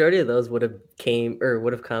 The majority of those would have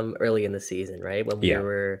come early in the season, right? When we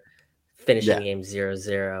were finishing games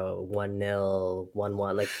 0-0, 1-0,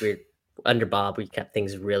 1-1. Like we're under Bob, we kept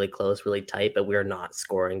things really close, really tight, but we were not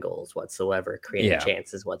scoring goals whatsoever, creating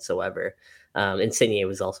chances whatsoever. Insigne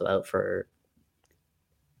was also out for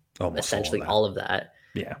almost essentially all of that.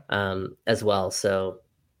 Yeah. As well. So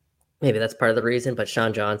maybe that's part of the reason. But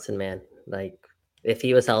Sean Johnson, man, like if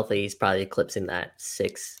he was healthy, he's probably eclipsing that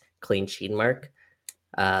 6 clean sheet mark.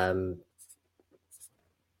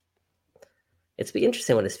 It's be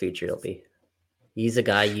interesting what his future will be. He's a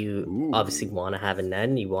guy you obviously want to have in net,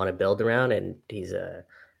 you want to build around, and he's a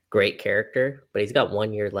great character, but he's got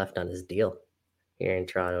 1 year left on his deal here in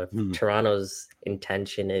Toronto. If Toronto's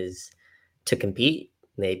intention is to compete,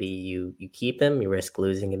 maybe you keep him, you risk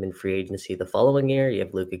losing him in free agency the following year. You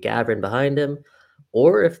have Luka Gavrin behind him.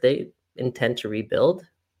 Or if they intend to rebuild,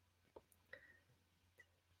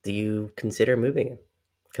 do you consider moving him?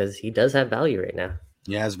 Because he does have value right now.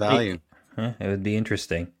 He has value. It would be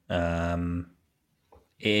interesting.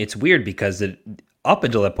 It's weird because up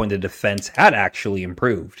until that point, the defense had actually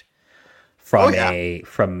improved from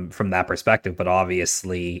from that perspective. But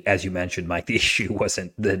obviously, as you mentioned, Mike, the issue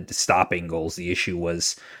wasn't the stopping goals. The issue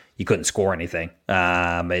was you couldn't score anything.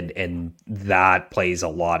 And that plays a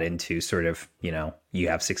lot into sort of, you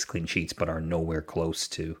have 6 clean sheets, but are nowhere close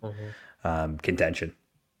to contention.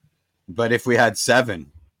 But if we had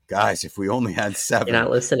 7, guys, if we only had 7, you're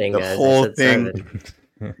not listening, the guys. whole thing.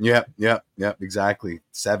 Yep, exactly.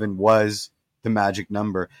 7 was the magic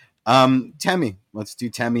number. Temi. Let's do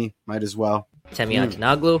Temi. Might as well. Temi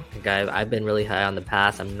Akinaglu, a guy I've been really high on the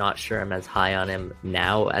past. I'm not sure I'm as high on him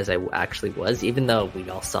now as I actually was, even though we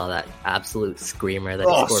all saw that absolute screamer that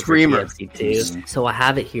he scored for TFC2. So I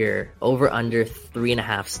have it here, over under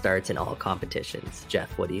 3.5 starts in all competitions.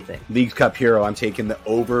 Jeff, what do you think? League Cup hero, I'm taking the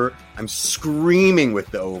over. I'm screaming with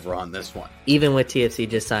the over on this one. Even with TFC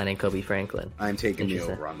just signing Kobe Franklin. I'm taking the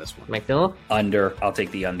over on this one. Mike Newell? Under. I'll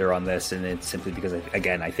take the under on this, and it's simply because,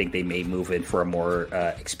 again, I think they may move in for a more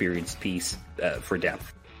experienced piece for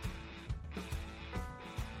depth.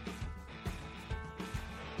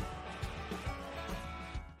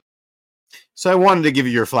 So I wanted to give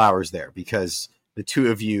you your flowers there because the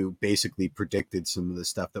two of you basically predicted some of the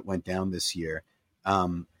stuff that went down this year.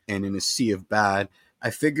 And in a sea of bad,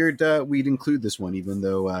 I figured we'd include this one, even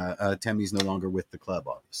though Temi's no longer with the club,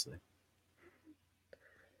 obviously.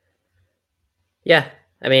 Yeah,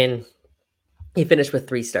 I mean, he finished with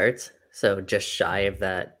 3 starts, so just shy of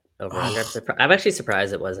that over-under. I'm actually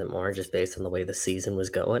surprised it wasn't more, just based on the way the season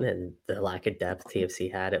was going and the lack of depth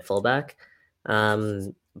TFC had at fullback.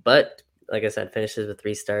 But like I said, finishes with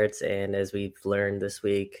 3 starts, and as we've learned this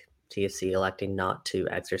week, TFC electing not to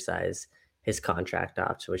exercise his contract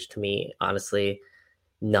option, which to me, honestly,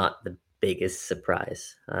 not the biggest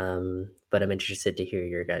surprise. But I'm interested to hear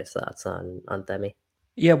your guys' thoughts on Temi.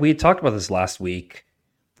 Yeah, we had talked about this last week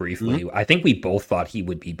briefly. I think we both thought he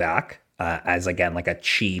would be back as, again, like a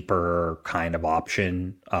cheaper kind of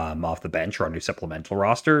option off the bench or under supplemental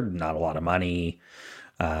roster. Not a lot of money.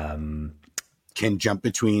 Can jump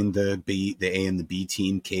between the A and the B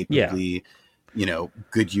team capably. Yeah.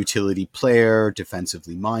 Good utility player,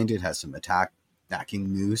 defensively minded, has some attacking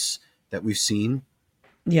moves that we've seen.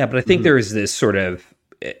 Yeah, but I think there is this sort of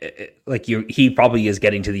he probably is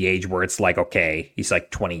getting to the age where it's like, okay, he's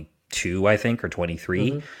like 22, I think, or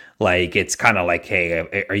 23. Like, it's kind of like,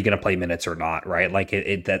 hey, are you going to play minutes or not? Right. Like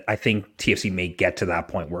that I think TFC may get to that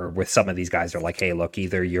point where with some of these guys, they're like, hey, look,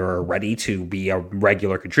 either you're ready to be a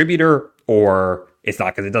regular contributor or it's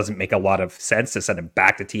not, because it doesn't make a lot of sense to send him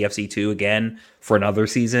back to TFC2 again for another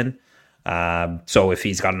season. So if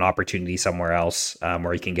he's got an opportunity somewhere else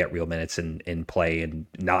where he can get real minutes and play and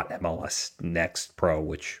not MLS Next Pro,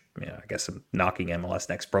 which I guess I'm knocking MLS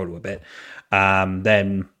Next Pro to a bit,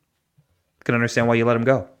 then I can understand why you let him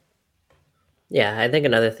go. Yeah, I think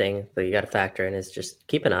another thing that you got to factor in is just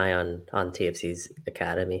keep an eye on TFC's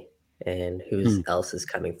academy and who else is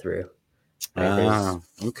coming through. Right?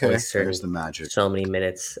 Okay. There's the magic. So many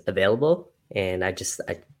minutes available, and I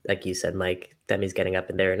like you said, Mike, Demi's getting up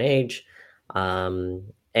in there in age, and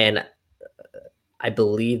I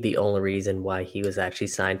believe the only reason why he was actually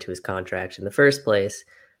signed to his contract in the first place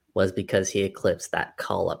was because he eclipsed that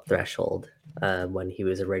call-up threshold when he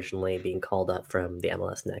was originally being called up from the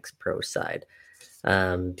MLS Next Pro side.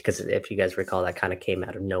 Because if you guys recall, that kind of came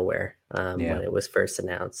out of nowhere when it was first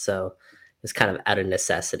announced. So it's kind of out of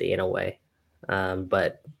necessity in a way.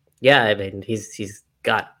 But yeah, I mean, he's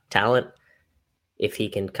got talent. If he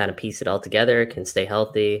can kind of piece it all together, can stay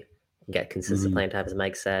healthy, get consistent playing time, as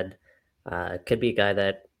Mike said, could be a guy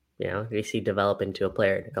that, we see develop into a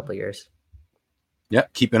player in a couple of years. Yeah,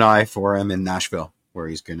 keep an eye for him in Nashville, where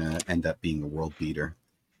he's going to end up being a world beater.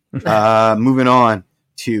 Moving on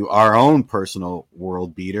to our own personal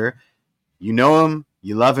world beater. You know him,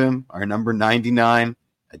 you love him, our number 99,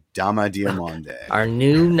 Adama Diomande. Our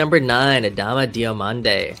new number 9, Adama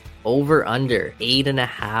Diomande. Over under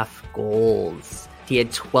 8.5 goals. He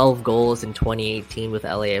had 12 goals in 2018 with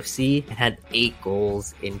LAFC and had 8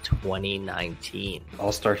 goals in 2019.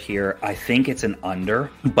 I'll start here. I think it's an under,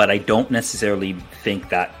 but I don't necessarily think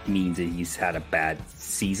that means that he's had a bad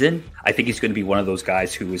season. I think he's going to be one of those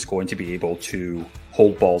guys who is going to be able to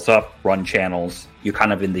hold balls up, run channels. You're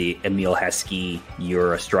kind of in the Emil Heskey,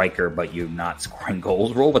 you're a striker, but you're not scoring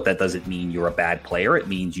goals role, but that doesn't mean you're a bad player. It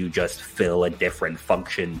means you just fill a different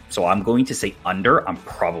function. So I'm going to say under. I'm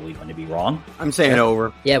probably going to be wrong. I'm saying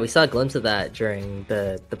over. Yeah, we saw a glimpse of that during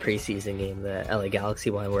the preseason game, the LA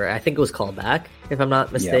Galaxy one, where I think it was called back, if I'm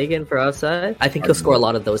not mistaken, for offside. I think he'll score a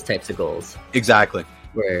lot of those types of goals. Exactly.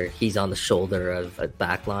 Where he's on the shoulder of a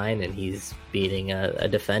back line and he's beating a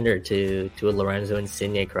defender to a Lorenzo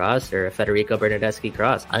Insigne cross or a Federico Bernardeschi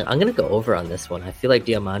cross. I'm going to go over on this one. I feel like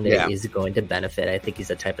Diomande is going to benefit. I think he's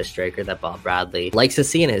the type of striker that Bob Bradley likes to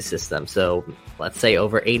see in his system. So let's say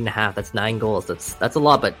over 8.5, that's 9 goals. That's a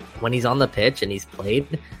lot, but when he's on the pitch and he's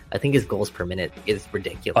played, I think his goals per minute is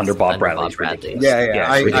ridiculous. Under Bob Bradley.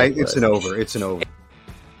 Yeah, it's an over. It's an over.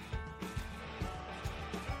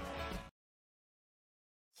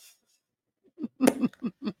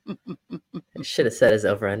 I should have said his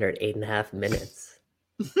over under at 8.5 minutes.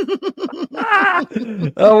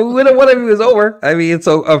 Oh, what if it was over? I mean, it's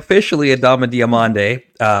officially a Dama Diamande.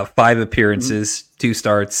 5 appearances, 2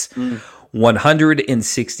 starts,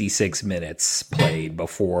 166 minutes played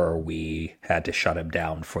before we had to shut him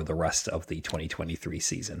down for the rest of the 2023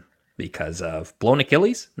 season because of blown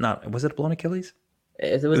Achilles. Was it a blown Achilles?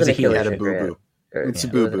 It was an Achilles. Had a boo-boo. It's a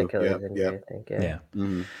boo-boo. Yeah. Yeah.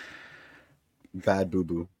 Mm-hmm. Bad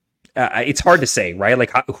boo-boo. It's hard to say, right?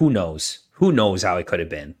 Like, who knows? Who knows how it could have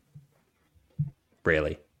been?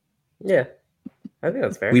 Really? Yeah, I think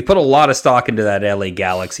that's fair. We put a lot of stock into that LA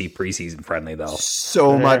Galaxy preseason friendly, though.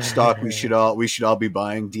 So much stock. We should all be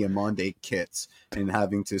buying Diamande kits and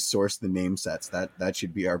having to source the name sets. That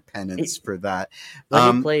should be our penance for that.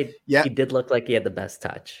 When he played, he did look like he had the best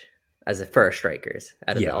touch as a first strikers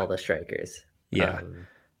out of all the strikers. Yeah.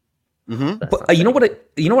 But you know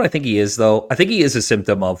what I think he is, though? I think he is a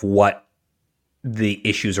symptom of what the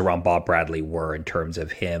issues around Bob Bradley were in terms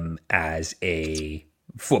of him as a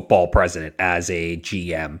football president, as a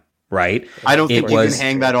GM, right? I don't think you can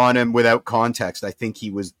hang that on him without context. I think he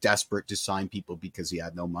was desperate to sign people because he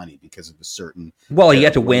had no money because of a certain. Well, he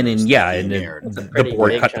had to win, and the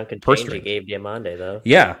board cut the purse string. He gave Diamande, though.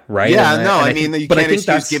 Yeah, right. Yeah, I mean, you can't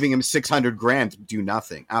excuse giving him $600,000 to do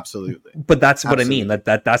nothing. Absolutely. But that's what I mean.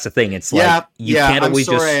 That's the thing. It's like you can't always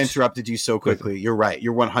just. I'm sorry I interrupted you so quickly. You're right.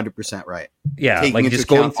 You're 100% right. Yeah, taking like into just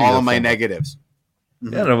account going through all of my negatives.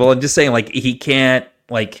 Mm-hmm. Yeah, well, I'm just saying, like he can't,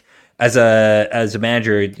 like as a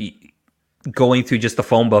manager. Going through just the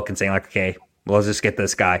phone book and saying like, okay, well, let's just get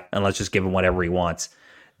this guy and let's just give him whatever he wants.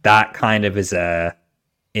 That kind of is an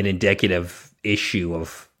indicative issue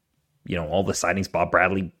of, all the signings Bob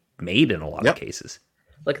Bradley made in a lot of cases.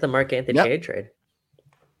 Look at the Mark Anthony Kaye trade,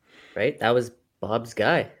 right? That was Bob's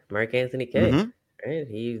guy, Mark Anthony Kaye, right?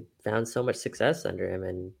 He found so much success under him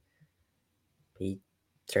and he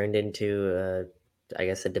turned into, I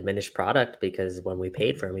guess, a diminished product because when we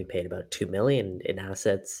paid for him, we paid about $2 million in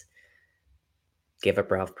assets. Give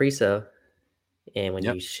up Ralph Priso, and when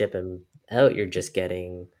you ship him out, you're just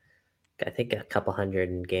getting, I think, a couple hundred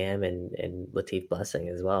in Gam and Latif Blessing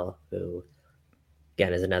as well, who,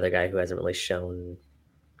 again, is another guy who hasn't really shown.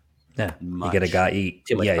 Yeah, much. You get a guy. You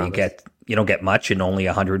don't get much in only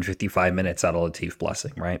 155 minutes out of Latif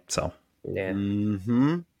Blessing, right? So yeah,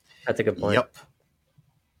 that's a good point.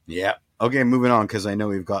 Yep. Okay, moving on because I know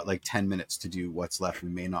we've got like 10 minutes to do what's left. We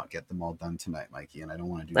may not get them all done tonight, Mikey, and I don't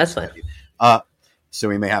want to do that's fine. So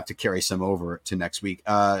we may have to carry some over to next week.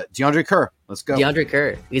 DeAndre Kerr, let's go. DeAndre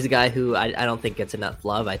Kerr, he's a guy who I don't think gets enough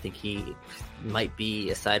love. I think he might be,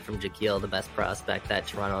 aside from Jaquil, the best prospect that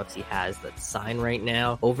Toronto FC has that's signed right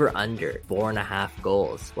now. Over under 4.5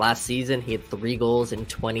 goals. Last season, he had 3 goals in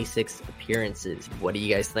 26 appearances. What do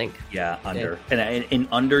you guys think? Yeah, under. And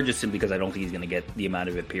under just simply because I don't think he's going to get the amount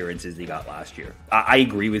of appearances he got last year. I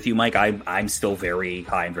agree with you, Mike. I'm still very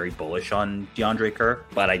high and very bullish on DeAndre Kerr,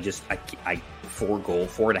 but I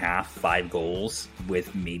 4.5, 5 goals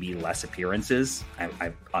with maybe less appearances.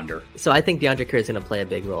 I'm under. So I think DeAndre Kerr is going to play a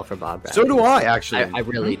big role for Bob Bradley. So do I, actually. I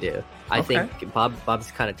really do. I think Bob's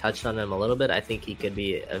kind of touched on him a little bit. I think he could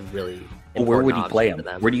be a really important where would he play him? for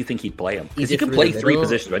them. Where do you think he'd play him? Because he can play 3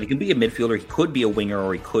 positions, right? He can be a midfielder, he could be a winger,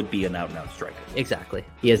 or he could be an out-and-out striker. Exactly.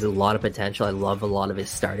 He has a lot of potential. I love a lot of his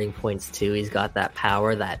starting points, too. He's got that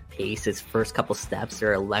power, that pace. His first couple steps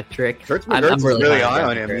are electric. I'm really high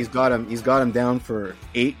on him. He's got him down for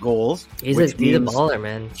 8 goals. He's a baller,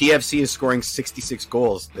 man. TFC is scoring 66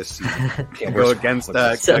 goals this season. Can't go against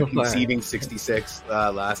conceding 66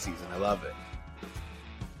 last season. I love it.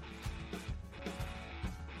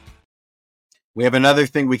 We have another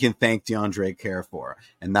thing we can thank DeAndre Kerr for,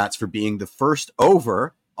 and that's for being the first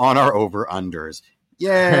over on our over-unders. Yay!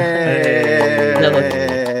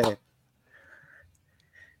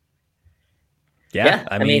 Yeah,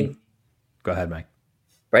 I mean, go ahead, Mike.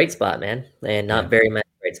 Bright spot, man, and not very many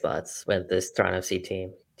bright spots with this Toronto FC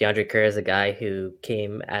team. DeAndre Kerr is a guy who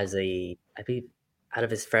came as out of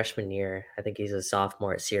his freshman year. I think he's a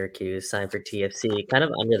sophomore at Syracuse, signed for TFC, kind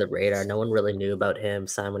of under the radar. No one really knew about him,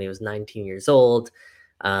 signed when he was 19 years old,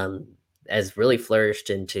 has really flourished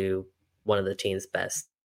into one of the team's best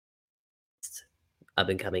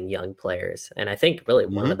up-and-coming young players. And I think really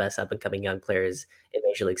one of the best up-and-coming young players in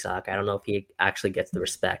Major League Soccer. I don't know if he actually gets the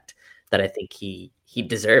respect that I think he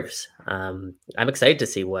deserves. I'm excited to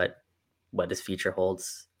see what his future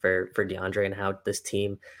holds for DeAndre and how this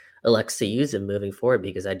team elects to use him moving forward,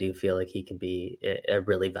 because I do feel like he can be a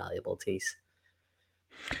really valuable piece.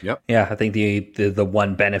 Yep. Yeah, I think the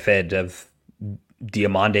one benefit of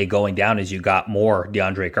Diamande going down is you got more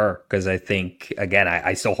DeAndre Kerr, because I think, again,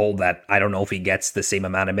 I still hold that I don't know if he gets the same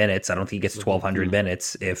amount of minutes. I don't think he gets 1,200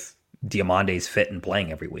 minutes if Diamante's fit and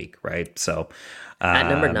playing every week, right? So at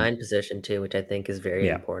number 9 position too, which I think is very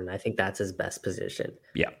Yeah. important. I think that's his best position.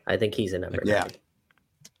 Yeah. I think he's a number Yeah.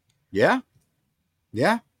 9.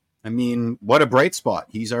 Yeah. I mean, what a bright spot.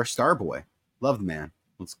 He's our star boy. Love the man.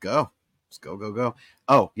 Let's go. Let's go.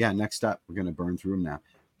 Oh, yeah. Next up, we're going to burn through them now.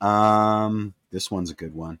 This one's a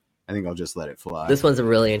good one. I think I'll just let it fly. This one's a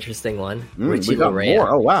really interesting one. Richie we got Larea. more.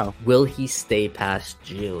 Oh, wow. Will he stay past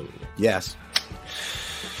June? Yes.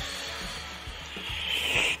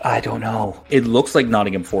 I don't know. It looks like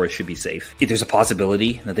Nottingham Forest should be safe. If there's a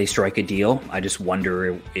possibility that they strike a deal, I just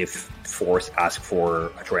wonder if Forest ask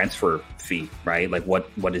for a transfer fee, right? Like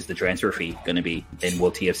what is the transfer fee going to be? And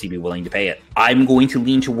will TFC be willing to pay it? I'm going to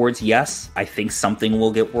lean towards yes. I think something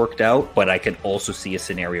will get worked out, but I could also see a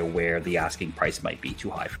scenario where the asking price might be too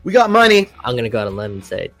high. We got money. I'm going to go out on a limb and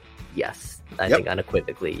say yes. I think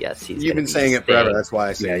unequivocally, yes. You've been saying it forever. That's why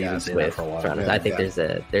I say you've been saying that for a while. I think there's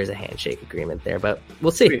a handshake agreement there, but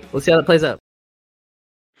we'll see. Sweet. We'll see how that plays out.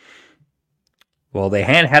 Well, they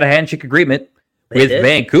had a handshake agreement with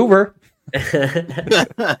Vancouver.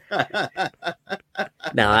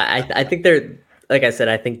 No, I think they're, like I said,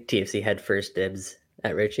 I think TFC had first dibs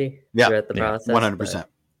at Richie throughout the process. 100%.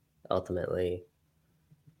 Ultimately,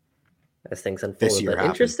 as things unfolded. But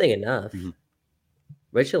interesting enough,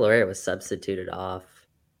 Richie Larea was substituted off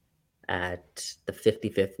at the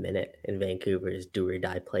 55th minute in Vancouver's do or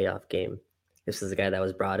die playoff game. This is a guy that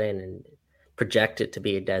was brought in and projected to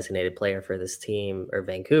be a designated player for this team or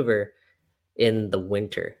Vancouver in the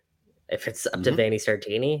winter. If it's up to Vanni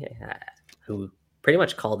Sartini, who pretty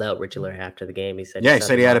much called out Richie Larea after the game. He said, he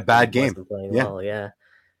said he had a bad game.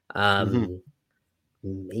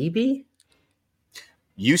 Maybe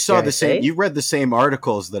you saw the same. You read the same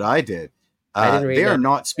articles that I did. They are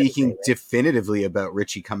not speaking definitively about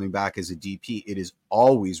Richie coming back as a DP. It is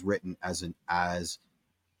always written as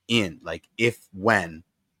in, like if, when.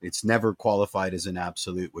 It's never qualified as an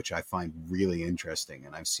absolute, which I find really interesting.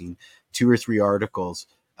 And I've seen 2 or 3 articles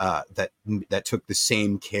that took the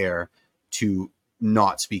same care to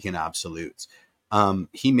not speak in absolutes.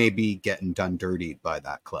 He may be getting done dirty by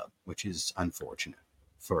that club, which is unfortunate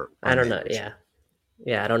for. I don't know.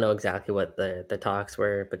 Yeah, I don't know exactly what the talks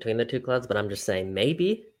were between the 2 clubs, but I'm just saying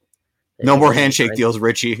maybe. No more handshake deals,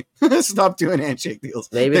 Richie. Stop doing handshake deals.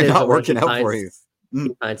 Maybe they're not working out for you. He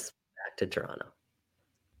finds back to Toronto.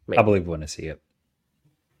 Maybe. I believe we want to see it.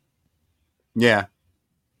 Yeah.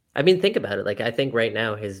 I mean, think about it. Like, I think right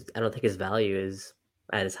now I don't think his value is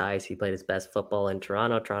at his highest. He played his best football in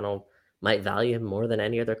Toronto. Toronto might value him more than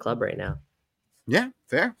any other club right now. Yeah,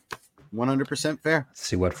 fair. 100% fair. Let's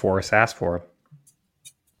see what Forrest asked for him.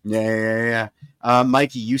 Yeah.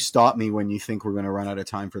 Mikey, you stop me when you think we're going to run out of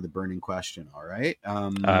time for the burning question. All right.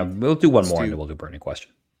 We'll do one more and then we'll do burning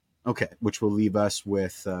question. Okay, which will leave us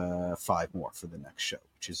with 5 more for the next show,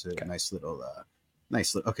 which is a nice little.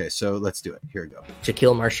 Okay, so let's do it. Here we go.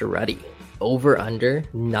 Shaquille Marshall-Ruddy, over under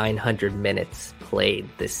 900 minutes played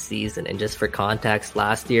this season. And just for context,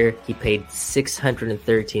 last year he played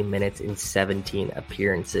 613 minutes in 17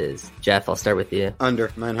 appearances. Jeff, I'll start with you. Under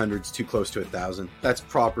 900 is too close to 1,000. That's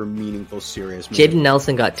proper, meaningful, serious. Jaden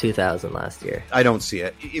Nelson got 2,000 last year. I don't see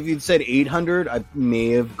it. If you'd said 800, I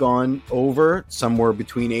may have gone over somewhere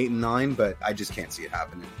between 8 and 9, but I just can't see it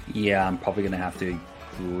happening. Yeah, I'm probably going to have to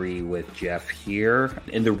agree with Jeff here.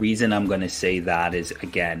 And the reason I'm going to say that is,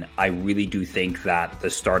 again, I really do think that the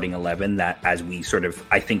starting 11 that as we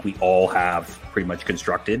I think we all have pretty much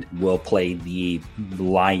constructed, will play the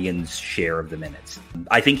lion's share of the minutes.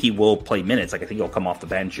 I think he will play minutes. Like, I think he'll come off the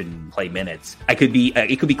bench and play minutes. It could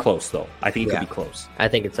be close though. I think it could be close. I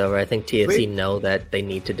think it's over. I think TFC know that they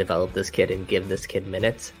need to develop this kid and give this kid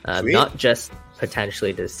minutes. Not just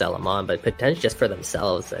potentially to sell him on, but potentially just for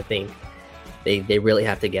themselves. I think They really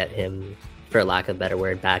have to get him, for lack of a better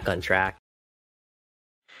word, back on track.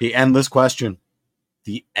 The endless question.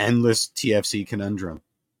 The endless TFC conundrum.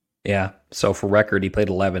 Yeah. So for record, he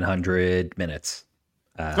played 1,100 minutes.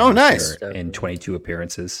 Nice. In 22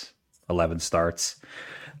 appearances, 11 starts.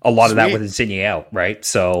 A lot of that with Insigne out, right?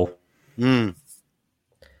 So.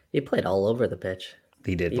 He played all over the pitch.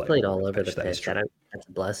 He did. He played all over the pitch. That's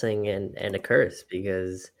a blessing and a curse,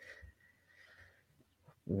 because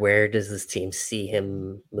where does this team see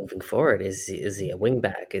him moving forward? Is he a wing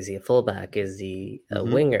back? Is he a fullback? Is he a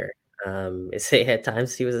winger? At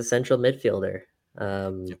times he was a central midfielder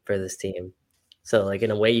for this team. So, like,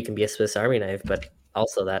 in a way, you can be a Swiss Army knife, but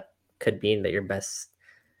also that could mean that your best,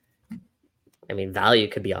 value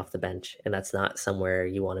could be off the bench, and that's not somewhere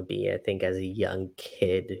you want to be. I think as a young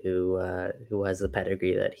kid who has the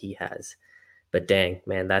pedigree that he has. But dang,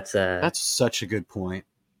 man, that's such a good point.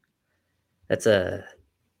 That's a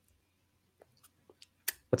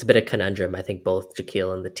what's a bit of conundrum I think both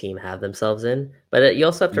Jaquil and the team have themselves in. But you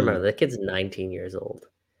also have to remember the kid's 19 years old.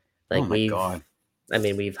 Like oh my God.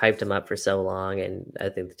 we've hyped him up for so long, and I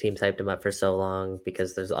think the team's hyped him up for so long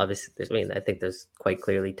because I think there's quite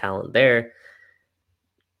clearly talent there.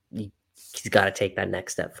 He's got to take that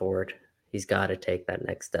next step forward. I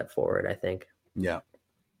think. Yeah.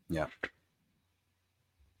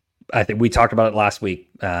 I think we talked about it last week.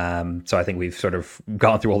 So I think we've sort of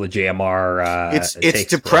gone through all the JMR. It's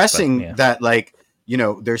depressing that, like, you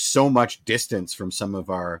know, there's so much distance from some of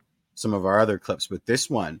our other clips, but this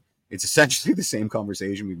one, it's essentially the same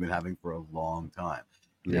conversation we've been having for a long time.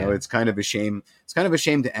 You know, it's kind of a shame. It's kind of a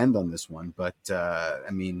shame to end on this one, but I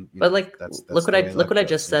mean, but like, look what I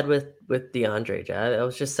just said with DeAndre. I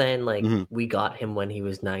was just saying, like, we got him when he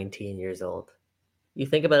was 19 years old. You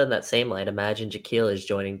think about it in that same light. Imagine Jaquil is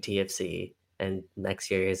joining TFC, and next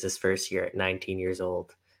year is his first year at 19 years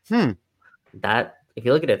old. That, if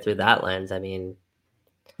you look at it through that lens, I mean,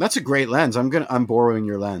 that's a great lens. I'm borrowing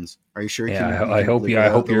your lens. Are you sure? Yeah, I hope you're. I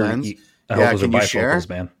hope those are bifocals,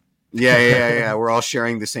 man. Yeah. We're all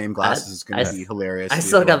sharing the same glasses. It's going to be hilarious. I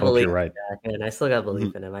still got belief. Right. And I still got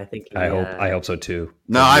belief in him. I think. I hope so too.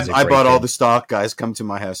 No, I bought all the stock, guys. Come to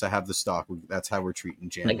my house. I have the stock. That's how we're treating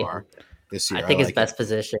Jambar this year. I think his best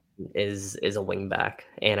position is a wing back,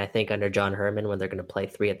 and I think under John Herman, when they're going to play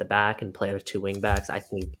 3 at the back and play with 2 wing backs, I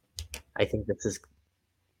think this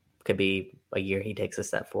could be a year he takes a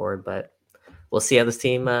step forward. But we'll see how this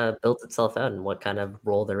team builds itself out and what kind of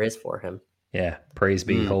role there is for him. Yeah, praise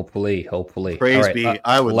be. Hopefully. Praise be.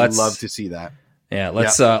 I would love to see that. Yeah,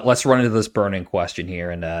 let's run into this burning question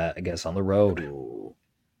here, and I guess on the road.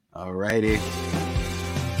 All righty.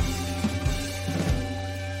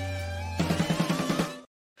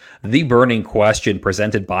 The burning question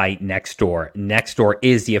presented by Nextdoor. Nextdoor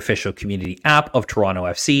is the official community app of Toronto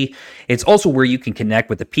FC. It's also where you can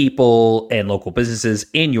connect with the people and local businesses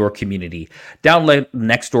in your community. Download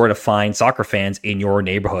Nextdoor to find soccer fans in your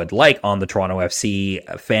neighborhood, like on the Toronto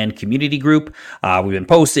FC fan community group. We've been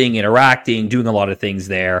posting, interacting, doing a lot of things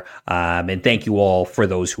there. And thank you all for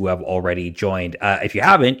those who have already joined. If you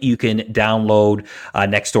haven't, you can download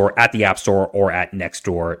Nextdoor at the App Store or at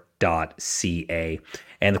nextdoor.ca.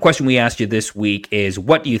 And the question we asked you this week is,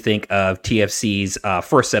 what do you think of TFC's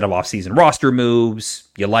first set of offseason roster moves?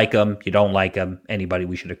 You like them? You don't like them? Anybody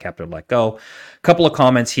we should have kept or let go? A couple of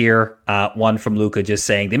comments here. One from Luca just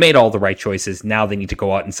saying they made all the right choices. Now they need to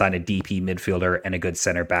go out and sign a DP midfielder and a good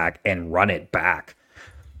center back and run it back.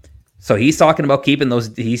 So he's talking about keeping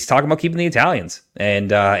those. He's talking about keeping the Italians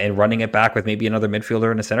and running it back with maybe another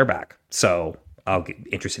midfielder and a center back. So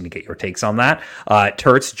interesting to get your takes on that.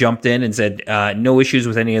 Turtz jumped in and said, no issues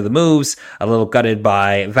with any of the moves. A little gutted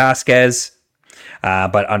by Vasquez,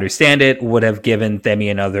 but understand it. Would have given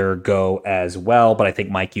Themi another go as well. But I think,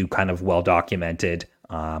 Mike, you kind of well documented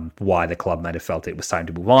why the club might have felt it was time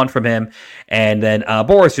to move on from him. And then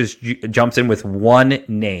Boris just jumps in with one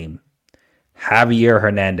name, Javier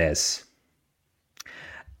Hernandez.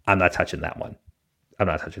 I'm not touching that one. I'm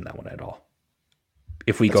not touching that one at all.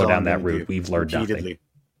 If we go down that route, we've learned nothing.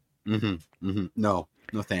 No,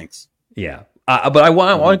 thanks. Yeah. But I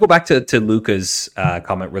want to go back to Luca's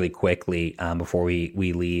comment really quickly before we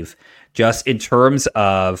leave. Just in terms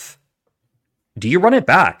of, do you run it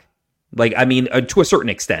back? Like, I mean, to a certain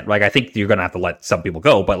extent, like, I think you're going to have to let some people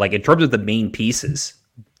go. But like, in terms of the main pieces,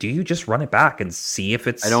 do you just run it back and see if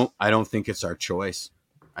it's... I don't think it's our choice.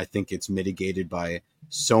 I think it's mitigated by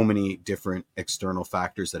so many different external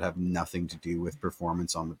factors that have nothing to do with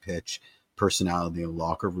performance on the pitch, personality in the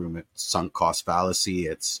locker room. It's sunk cost fallacy.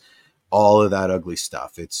 It's all of that ugly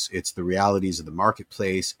stuff. It's the realities of the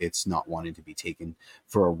marketplace. It's not wanting to be taken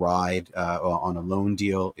for a ride on a loan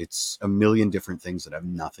deal. It's a million different things that have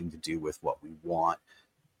nothing to do with what we want,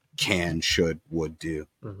 can, should, would do.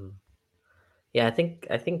 Mm-hmm. Yeah, I think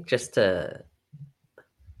just to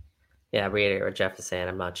reiterate what Jeff is saying,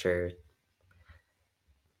 I'm not sure.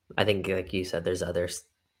 I think, like you said, there's other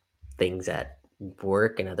things at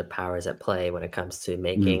work and other powers at play when it comes to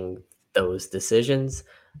making those decisions.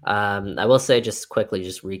 I will say, just quickly,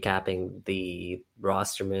 just recapping the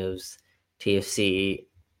roster moves, TFC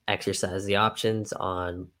exercised the options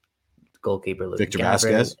on goalkeeper Victor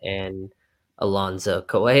Vasquez and Alonso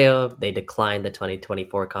Coelho. They declined the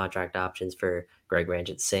 2024 contract options for Greg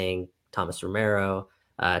Ranjit-Singh, Thomas Romero,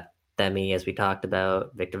 Themi, as we talked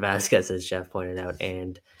about, Victor Vasquez, as Jeff pointed out,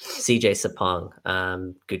 and CJ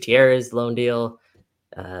Sapong. Gutierrez loan deal,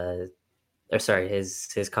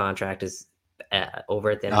 his contract is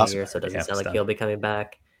over at the end of the year, so it doesn't sound like he'll be coming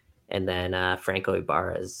back. And then Franco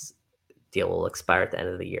Ibarra's deal will expire at the end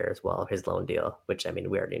of the year as well, his loan deal, which, I mean,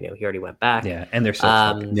 we already knew. He already went back. Yeah, and they're still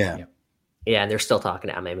talking. Yeah, and they're still talking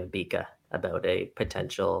to Ame Mabika about a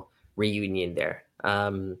potential reunion there.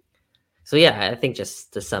 So, yeah, I think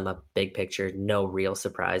just to sum up big picture, no real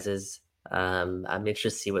surprises. I'm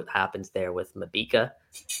interested to see what happens there with Mabika,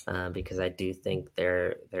 because I do think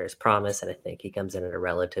there's promise, and I think he comes in at a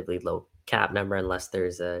relatively low cap number unless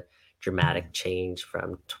there's a dramatic change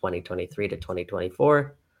from 2023 to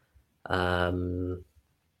 2024. Everyone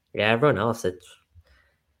else, it's,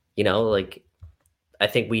 like, I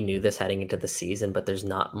think we knew this heading into the season, but there's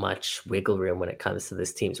not much wiggle room when it comes to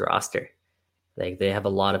this team's roster. Like, they have a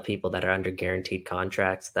lot of people that are under guaranteed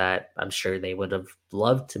contracts that I'm sure they would have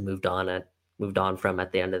loved to moved on from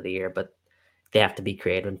at the end of the year, but they have to be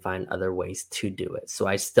creative and find other ways to do it. So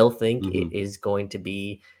I still think it is going to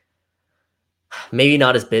be maybe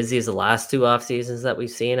not as busy as the last two off seasons that we've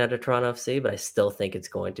seen at a Toronto FC, but I still think it's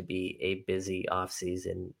going to be a busy off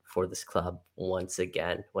season for this club once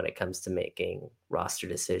again when it comes to making roster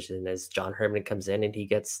decisions. As John Herman comes in and he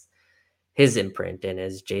gets his imprint, and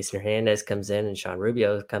as Jason Hernandez comes in and Sean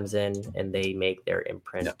Rubio comes in and they make their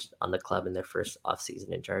imprint on the club in their first off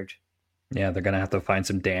season in charge. Yeah, they're going to have to find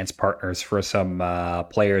some dance partners for some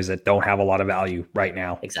players that don't have a lot of value right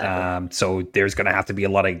now. Exactly. So there's going to have to be a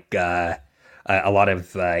lot of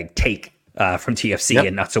take from TFC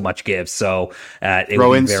and not so much give. So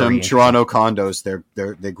throw in some Toronto condos.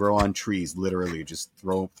 They grow on trees, literally. Just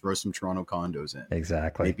throw some Toronto condos in.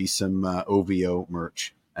 Exactly. Maybe some OVO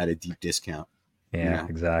merch at a deep discount. Yeah,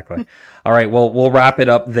 exactly. All right, well, we'll wrap it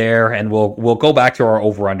up there, and we'll go back to our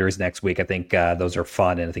over-unders next week. I think those are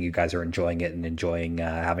fun, and I think you guys are enjoying it and enjoying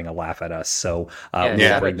having a laugh at us. So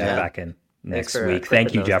we'll bring that back in next week.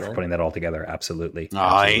 Thank you, Jeff, for putting that all together. Absolutely.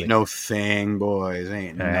 Ain't no thing, boys.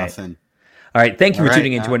 Ain't nothing. All right, thank you for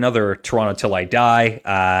tuning into another Toronto Till I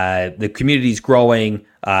Die. The community's growing.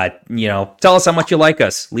 Tell us how much you like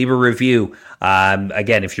us. Leave a review.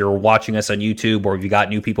 Again, if you're watching us on YouTube, or if you got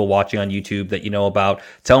new people watching on YouTube that you know about,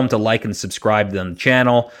 tell them to like and subscribe to the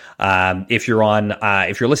channel. If you're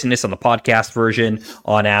listening to this on the podcast version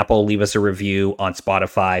on Apple, leave us a review. On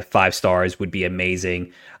Spotify, 5 stars would be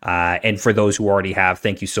amazing. And for those who already have,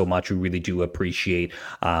 thank you so much. We really do appreciate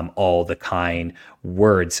all the kind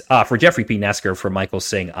words. For Jeffrey P. Nesker, for Michael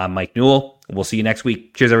Singh, I'm Mike Newell. We'll see you next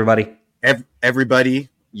week. Cheers, everybody. Everybody,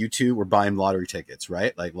 you two, we're buying lottery tickets,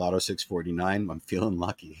 right? Like Lotto 649. I'm feeling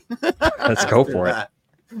lucky. Let's go for it.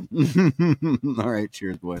 All right.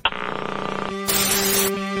 Cheers, boy.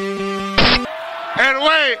 And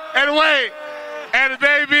wait. And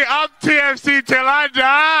baby, I'm TFC till I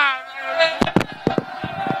die.